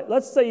guess what?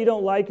 Let's say you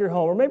don't like your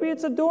home, or maybe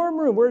it's a dorm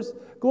room. Where's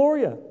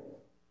Gloria?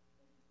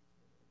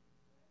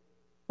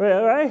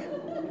 Right?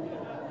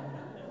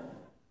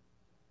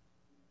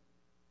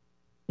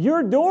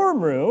 Your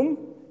dorm room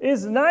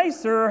is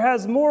nicer or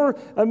has more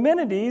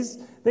amenities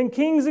than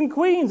kings and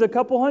queens a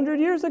couple hundred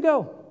years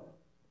ago.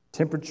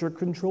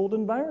 Temperature-controlled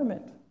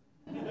environment.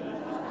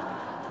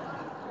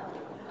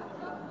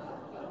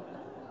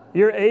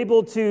 You're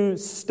able to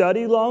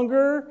study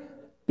longer,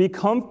 be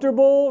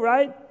comfortable,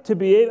 right?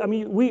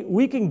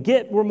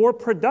 We're more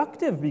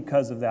productive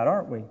because of that,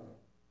 aren't we?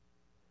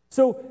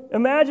 So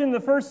imagine the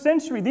first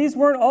century. These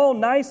weren't all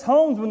nice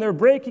homes when they're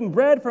breaking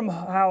bread from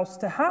house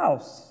to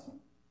house.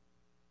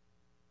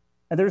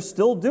 And they're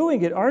still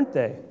doing it, aren't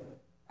they?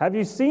 Have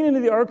you seen any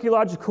of the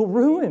archaeological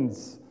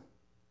ruins?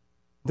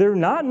 They're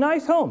not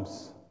nice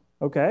homes,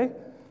 okay?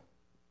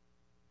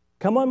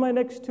 Come on my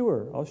next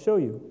tour. I'll show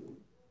you.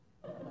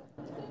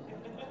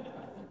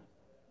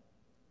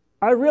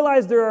 I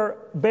realize there are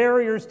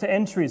barriers to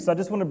entry, so I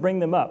just want to bring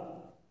them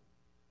up.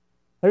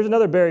 There's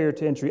another barrier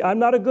to entry. I'm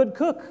not a good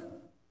cook.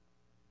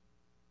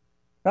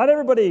 Not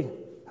everybody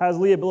has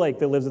Leah Blake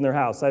that lives in their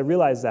house. I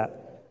realize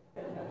that.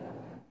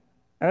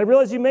 And I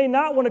realize you may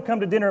not want to come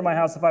to dinner at my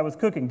house if I was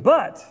cooking,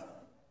 but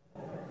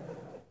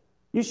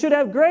you should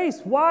have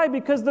grace. Why?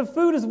 Because the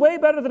food is way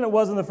better than it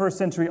was in the first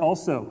century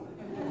also.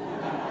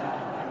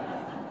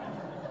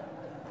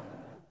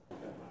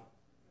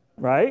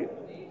 right?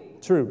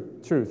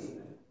 Truth.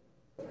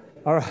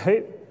 All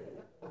right?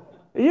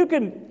 You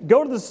can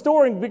go to the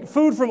store and get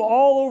food from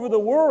all over the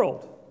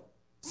world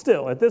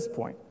still at this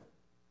point.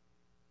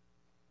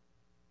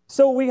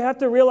 So we have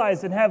to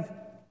realize and have,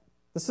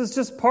 this is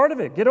just part of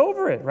it. Get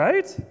over it,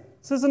 right?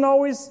 This isn't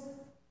always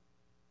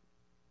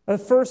a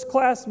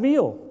first-class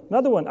meal.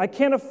 Another one, I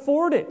can't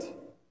afford it.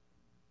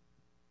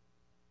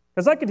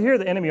 Because I could hear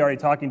the enemy already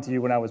talking to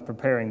you when I was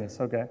preparing this,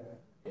 okay?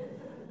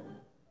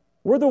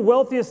 We're the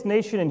wealthiest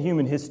nation in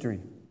human history.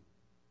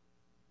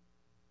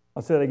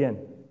 I'll say that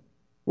again.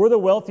 We're the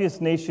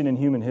wealthiest nation in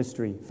human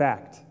history.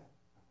 Fact,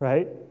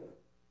 right?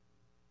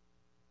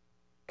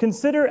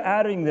 Consider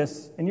adding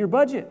this in your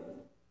budget.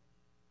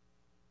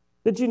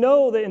 Did you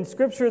know that in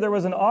Scripture there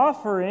was an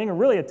offering, or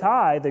really a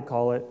tithe, they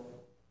call it,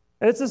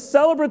 and it's a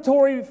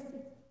celebratory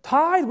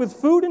tithe with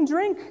food and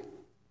drink.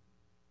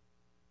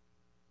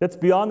 That's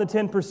beyond the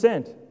 10%.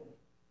 It's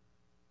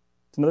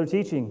another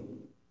teaching.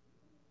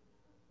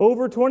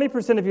 Over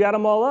 20% if you add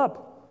them all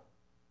up.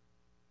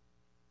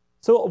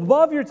 So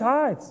above your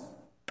tithes.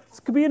 This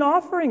could be an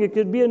offering. It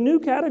could be a new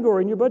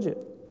category in your budget.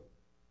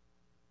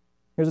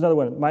 Here's another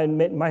one.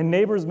 My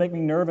neighbors make me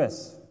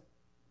nervous.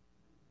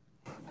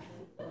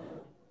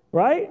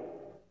 Right?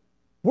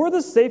 We're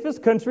the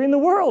safest country in the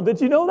world.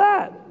 Did you know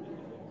that?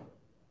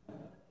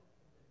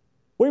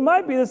 We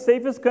might be the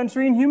safest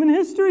country in human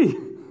history.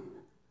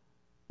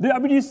 I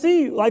mean, you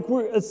see,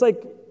 it's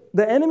like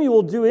the enemy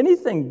will do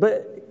anything,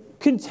 but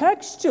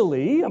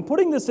contextually, I'm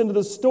putting this into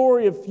the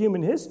story of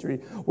human history.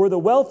 We're the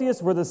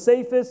wealthiest, we're the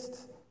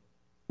safest,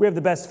 we have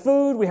the best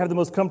food, we have the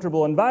most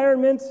comfortable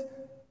environment.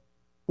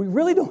 We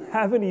really don't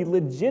have any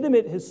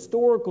legitimate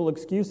historical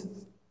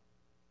excuses.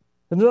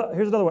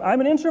 Here's another one.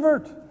 I'm an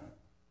introvert.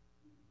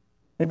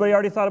 Anybody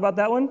already thought about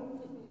that one?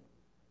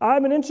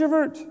 I'm an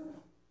introvert.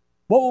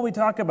 What will we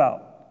talk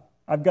about?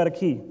 I've got a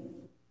key.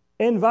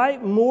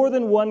 Invite more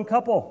than one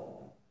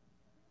couple.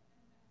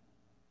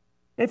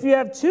 If you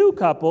have two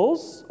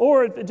couples,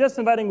 or just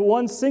inviting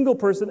one single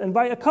person,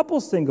 invite a couple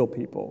single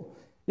people.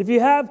 If you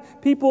have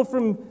people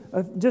from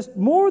just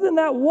more than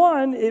that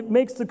one, it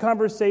makes the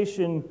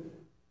conversation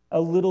a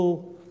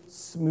little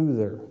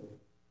smoother.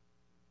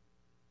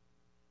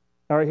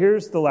 All right,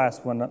 here's the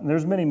last one.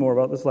 There's many more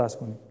about this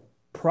last one.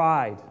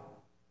 Pride.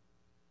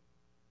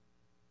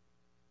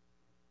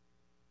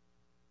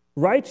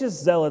 Righteous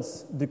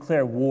zealots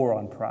declare war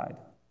on pride.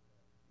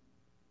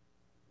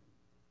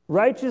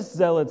 Righteous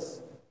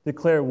zealots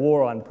declare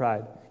war on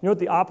pride. You know what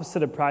the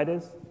opposite of pride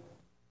is?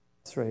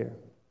 It's right here.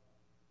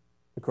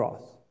 The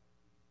cross.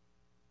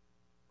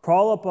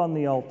 Crawl up on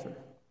the altar.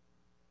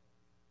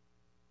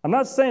 I'm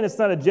not saying it's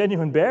not a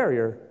genuine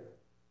barrier,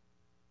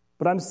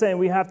 but I'm saying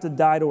we have to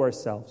die to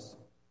ourselves.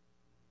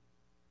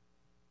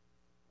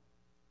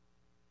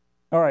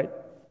 All right,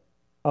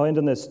 I'll end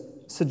on this.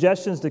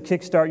 Suggestions to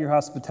kickstart your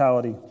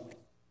hospitality.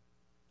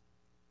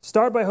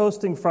 Start by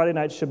hosting Friday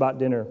night Shabbat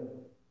dinner.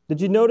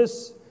 Did you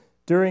notice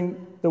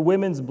during the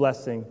women's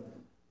blessing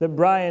that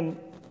Brian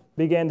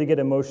began to get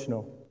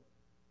emotional?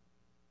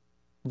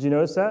 Did you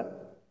notice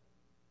that?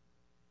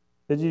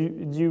 Did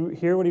you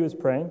hear what he was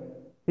praying?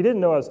 He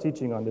didn't know I was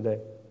teaching on today.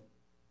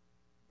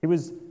 He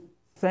was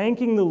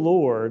thanking the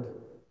Lord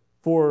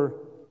for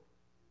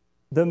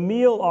the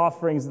meal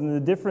offerings and the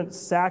different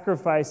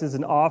sacrifices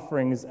and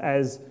offerings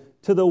as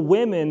to the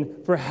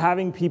women for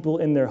having people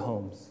in their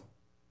homes.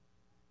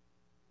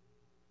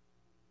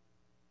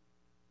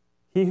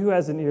 He who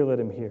has an ear, let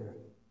him hear.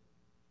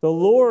 The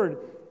Lord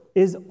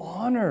is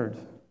honored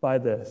by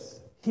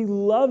this. He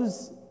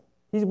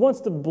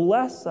wants to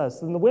bless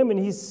us. And the women,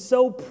 he's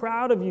so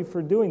proud of you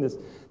for doing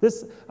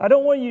this. I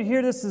don't want you to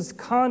hear this as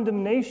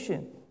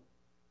condemnation.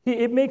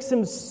 It makes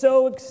him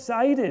so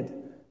excited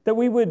that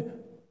we would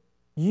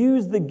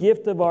use the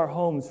gift of our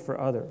homes for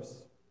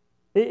others.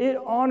 It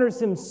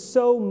honors him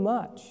so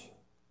much.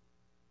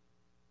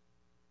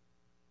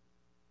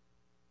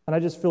 And I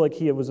just feel like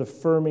he was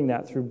affirming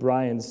that through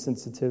Brian's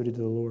sensitivity to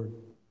the Lord.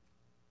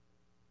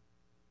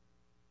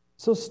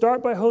 So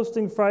start by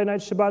hosting Friday night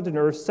Shabbat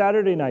dinner or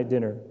Saturday night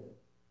dinner.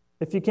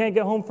 If you can't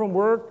get home from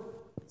work,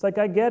 it's like,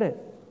 I get it.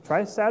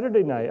 Try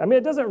Saturday night. I mean,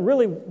 it doesn't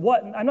really,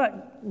 I'm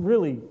not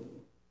really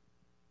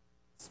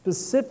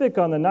specific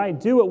on the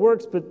night. Do what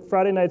works, but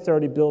Friday night's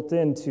already built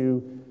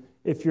into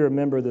if you're a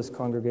member of this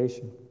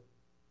congregation.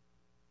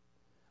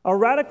 A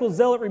radical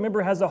zealot,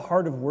 remember, has a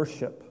heart of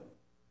worship.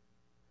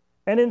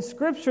 And in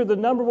Scripture, the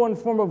number one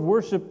form of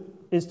worship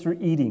is through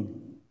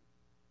eating.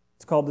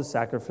 It's called the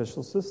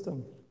sacrificial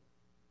system.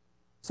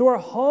 So our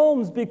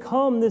homes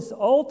become this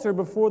altar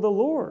before the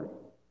Lord.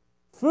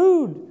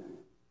 Food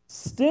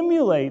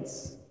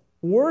stimulates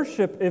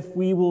worship if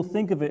we will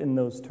think of it in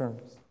those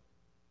terms.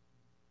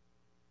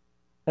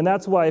 And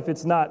that's why if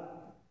it's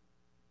not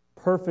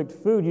perfect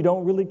food, you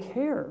don't really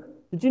care.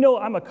 Did you know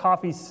I'm a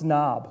coffee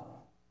snob?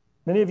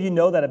 Many of you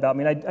know that about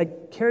me. And I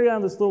carry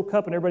on this little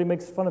cup and everybody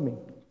makes fun of me.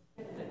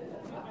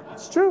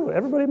 It's true.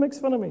 Everybody makes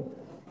fun of me.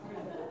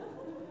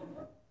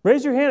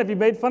 Raise your hand if you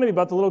made fun of me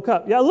about the little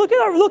cup. Yeah, look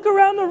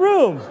around the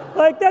room.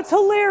 Like, that's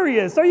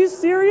hilarious. Are you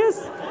serious?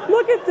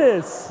 Look at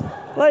this.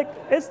 Like,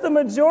 it's the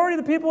majority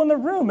of the people in the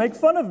room make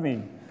fun of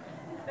me.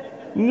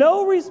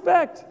 No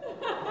respect.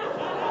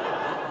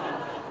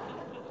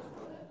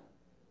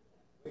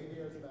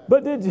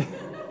 But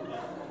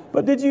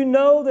did you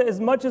know that as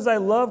much as I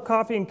love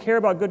coffee and care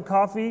about good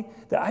coffee,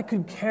 that I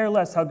could care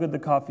less how good the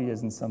coffee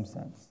is in some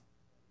sense?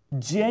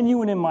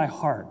 Genuine in my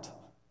heart.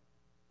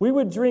 We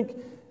would drink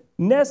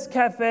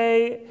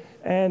Nescafe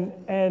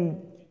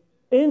and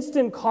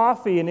instant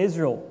coffee in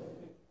Israel,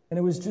 and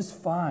it was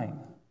just fine.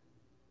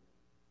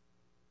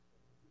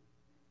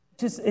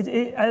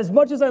 As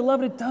much as I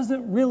love it, it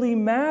doesn't really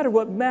matter.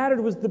 What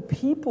mattered was the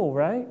people,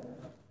 right?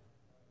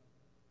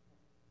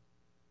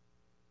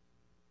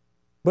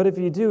 But if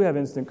you do have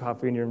instant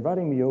coffee and you're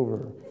inviting me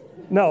over,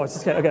 no, it's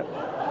just kidding. Okay.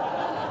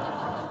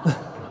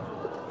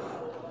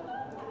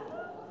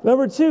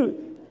 Number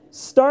 2,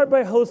 start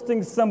by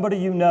hosting somebody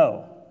you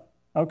know.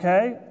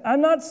 Okay?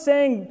 I'm not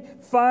saying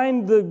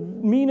find the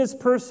meanest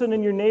person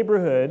in your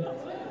neighborhood.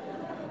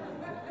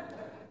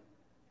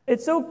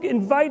 It's okay,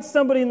 invite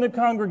somebody in the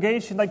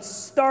congregation, like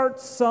start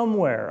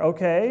somewhere,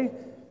 okay?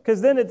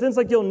 Because then it's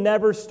like you'll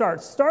never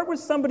start. Start with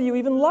somebody you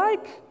even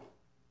like.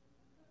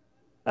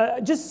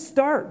 Just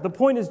start. The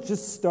point is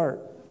just start.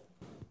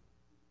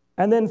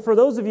 And then for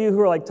those of you who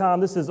are like,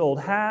 Tom, this is old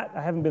hat.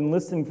 I haven't been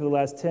listening for the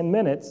last 10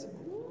 minutes.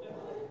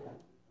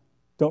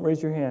 Don't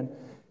raise your hand.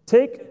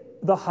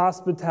 Take the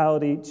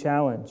hospitality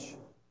challenge.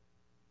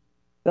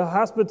 The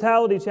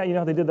hospitality challenge, you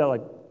know how they did that,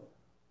 like, what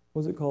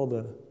was it called?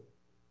 The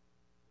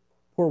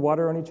pour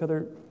water on each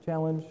other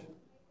challenge?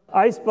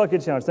 Ice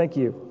bucket challenge, thank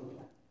you.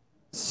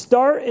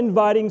 Start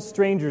inviting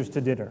strangers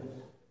to dinner.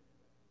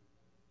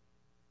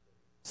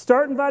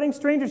 Start inviting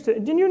strangers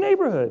in your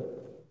neighborhood.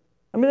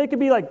 I mean, they could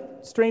be like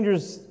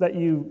strangers that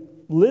you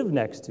live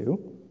next to,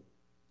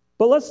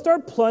 but let's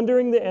start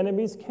plundering the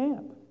enemy's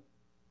camp.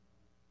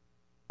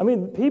 I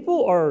mean,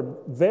 people are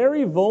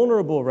very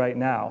vulnerable right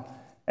now,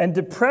 and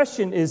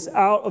depression is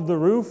out of the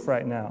roof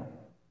right now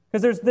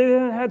because they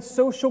haven't had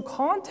social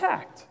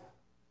contact.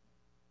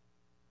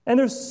 And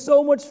there's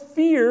so much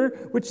fear,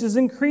 which is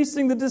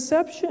increasing the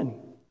deception.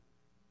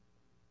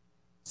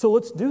 So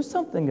let's do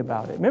something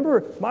about it.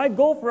 Remember, my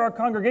goal for our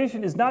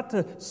congregation is not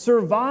to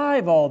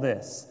survive all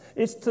this.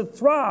 It's to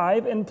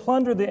thrive and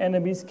plunder the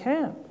enemy's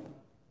camp.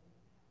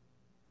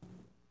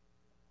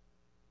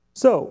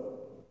 So,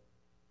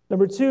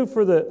 number 2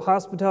 for the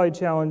hospitality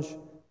challenge,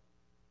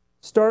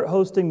 start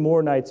hosting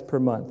more nights per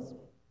month.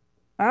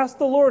 Ask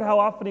the Lord how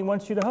often He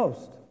wants you to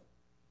host.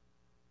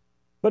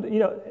 But,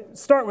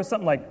 start with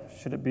something like,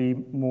 should it be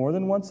more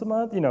than once a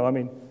month?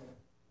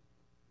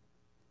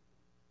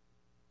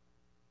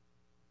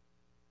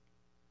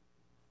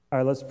 All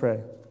right, let's pray.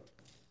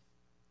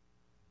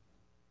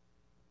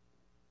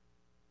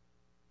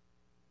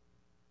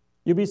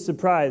 You'll be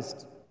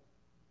surprised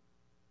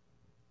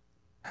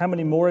how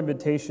many more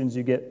invitations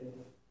you get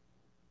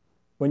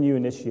when you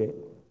initiate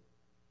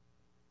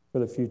for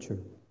the future.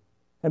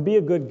 And be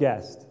a good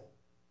guest.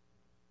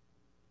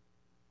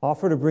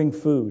 Offer to bring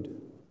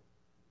food,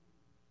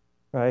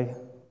 right?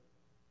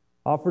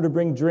 Offer to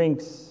bring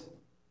drinks.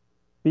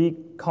 Be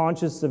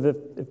conscious of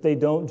if they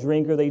don't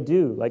drink or they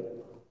do. Like,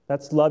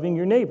 that's loving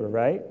your neighbor,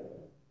 right?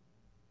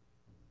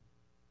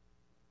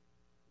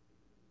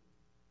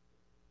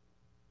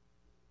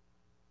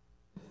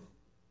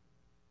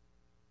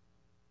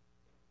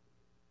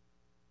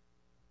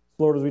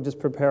 Lord, as we just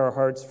prepare our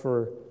hearts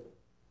for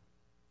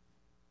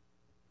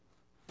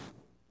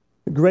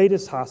the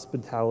greatest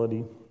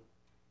hospitality,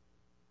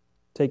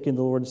 taking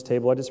the Lord's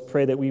table, I just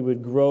pray that we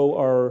would grow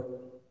our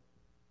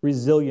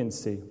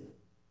resiliency,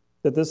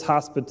 that this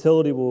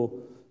hospitality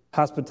will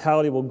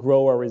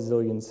grow our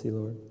resiliency,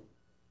 Lord.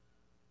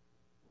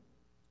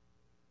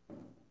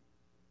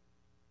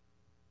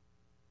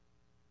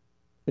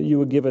 That you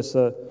would give us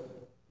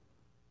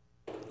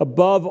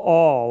above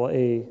all,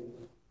 a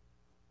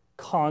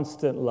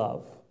constant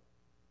love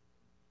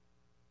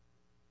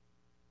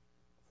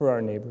for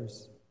our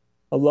neighbors,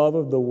 a love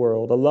of the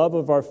world, a love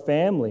of our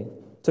family,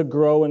 to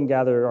grow and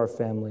gather our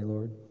family,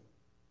 Lord.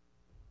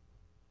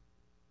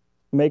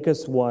 Make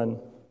us one.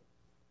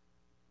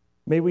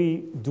 May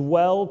we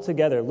dwell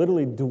together,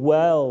 literally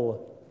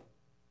dwell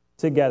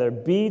together,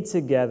 be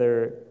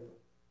together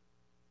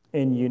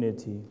in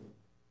unity.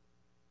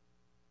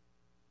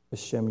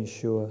 B'Shem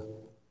Yeshua.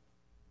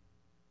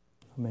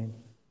 Amen.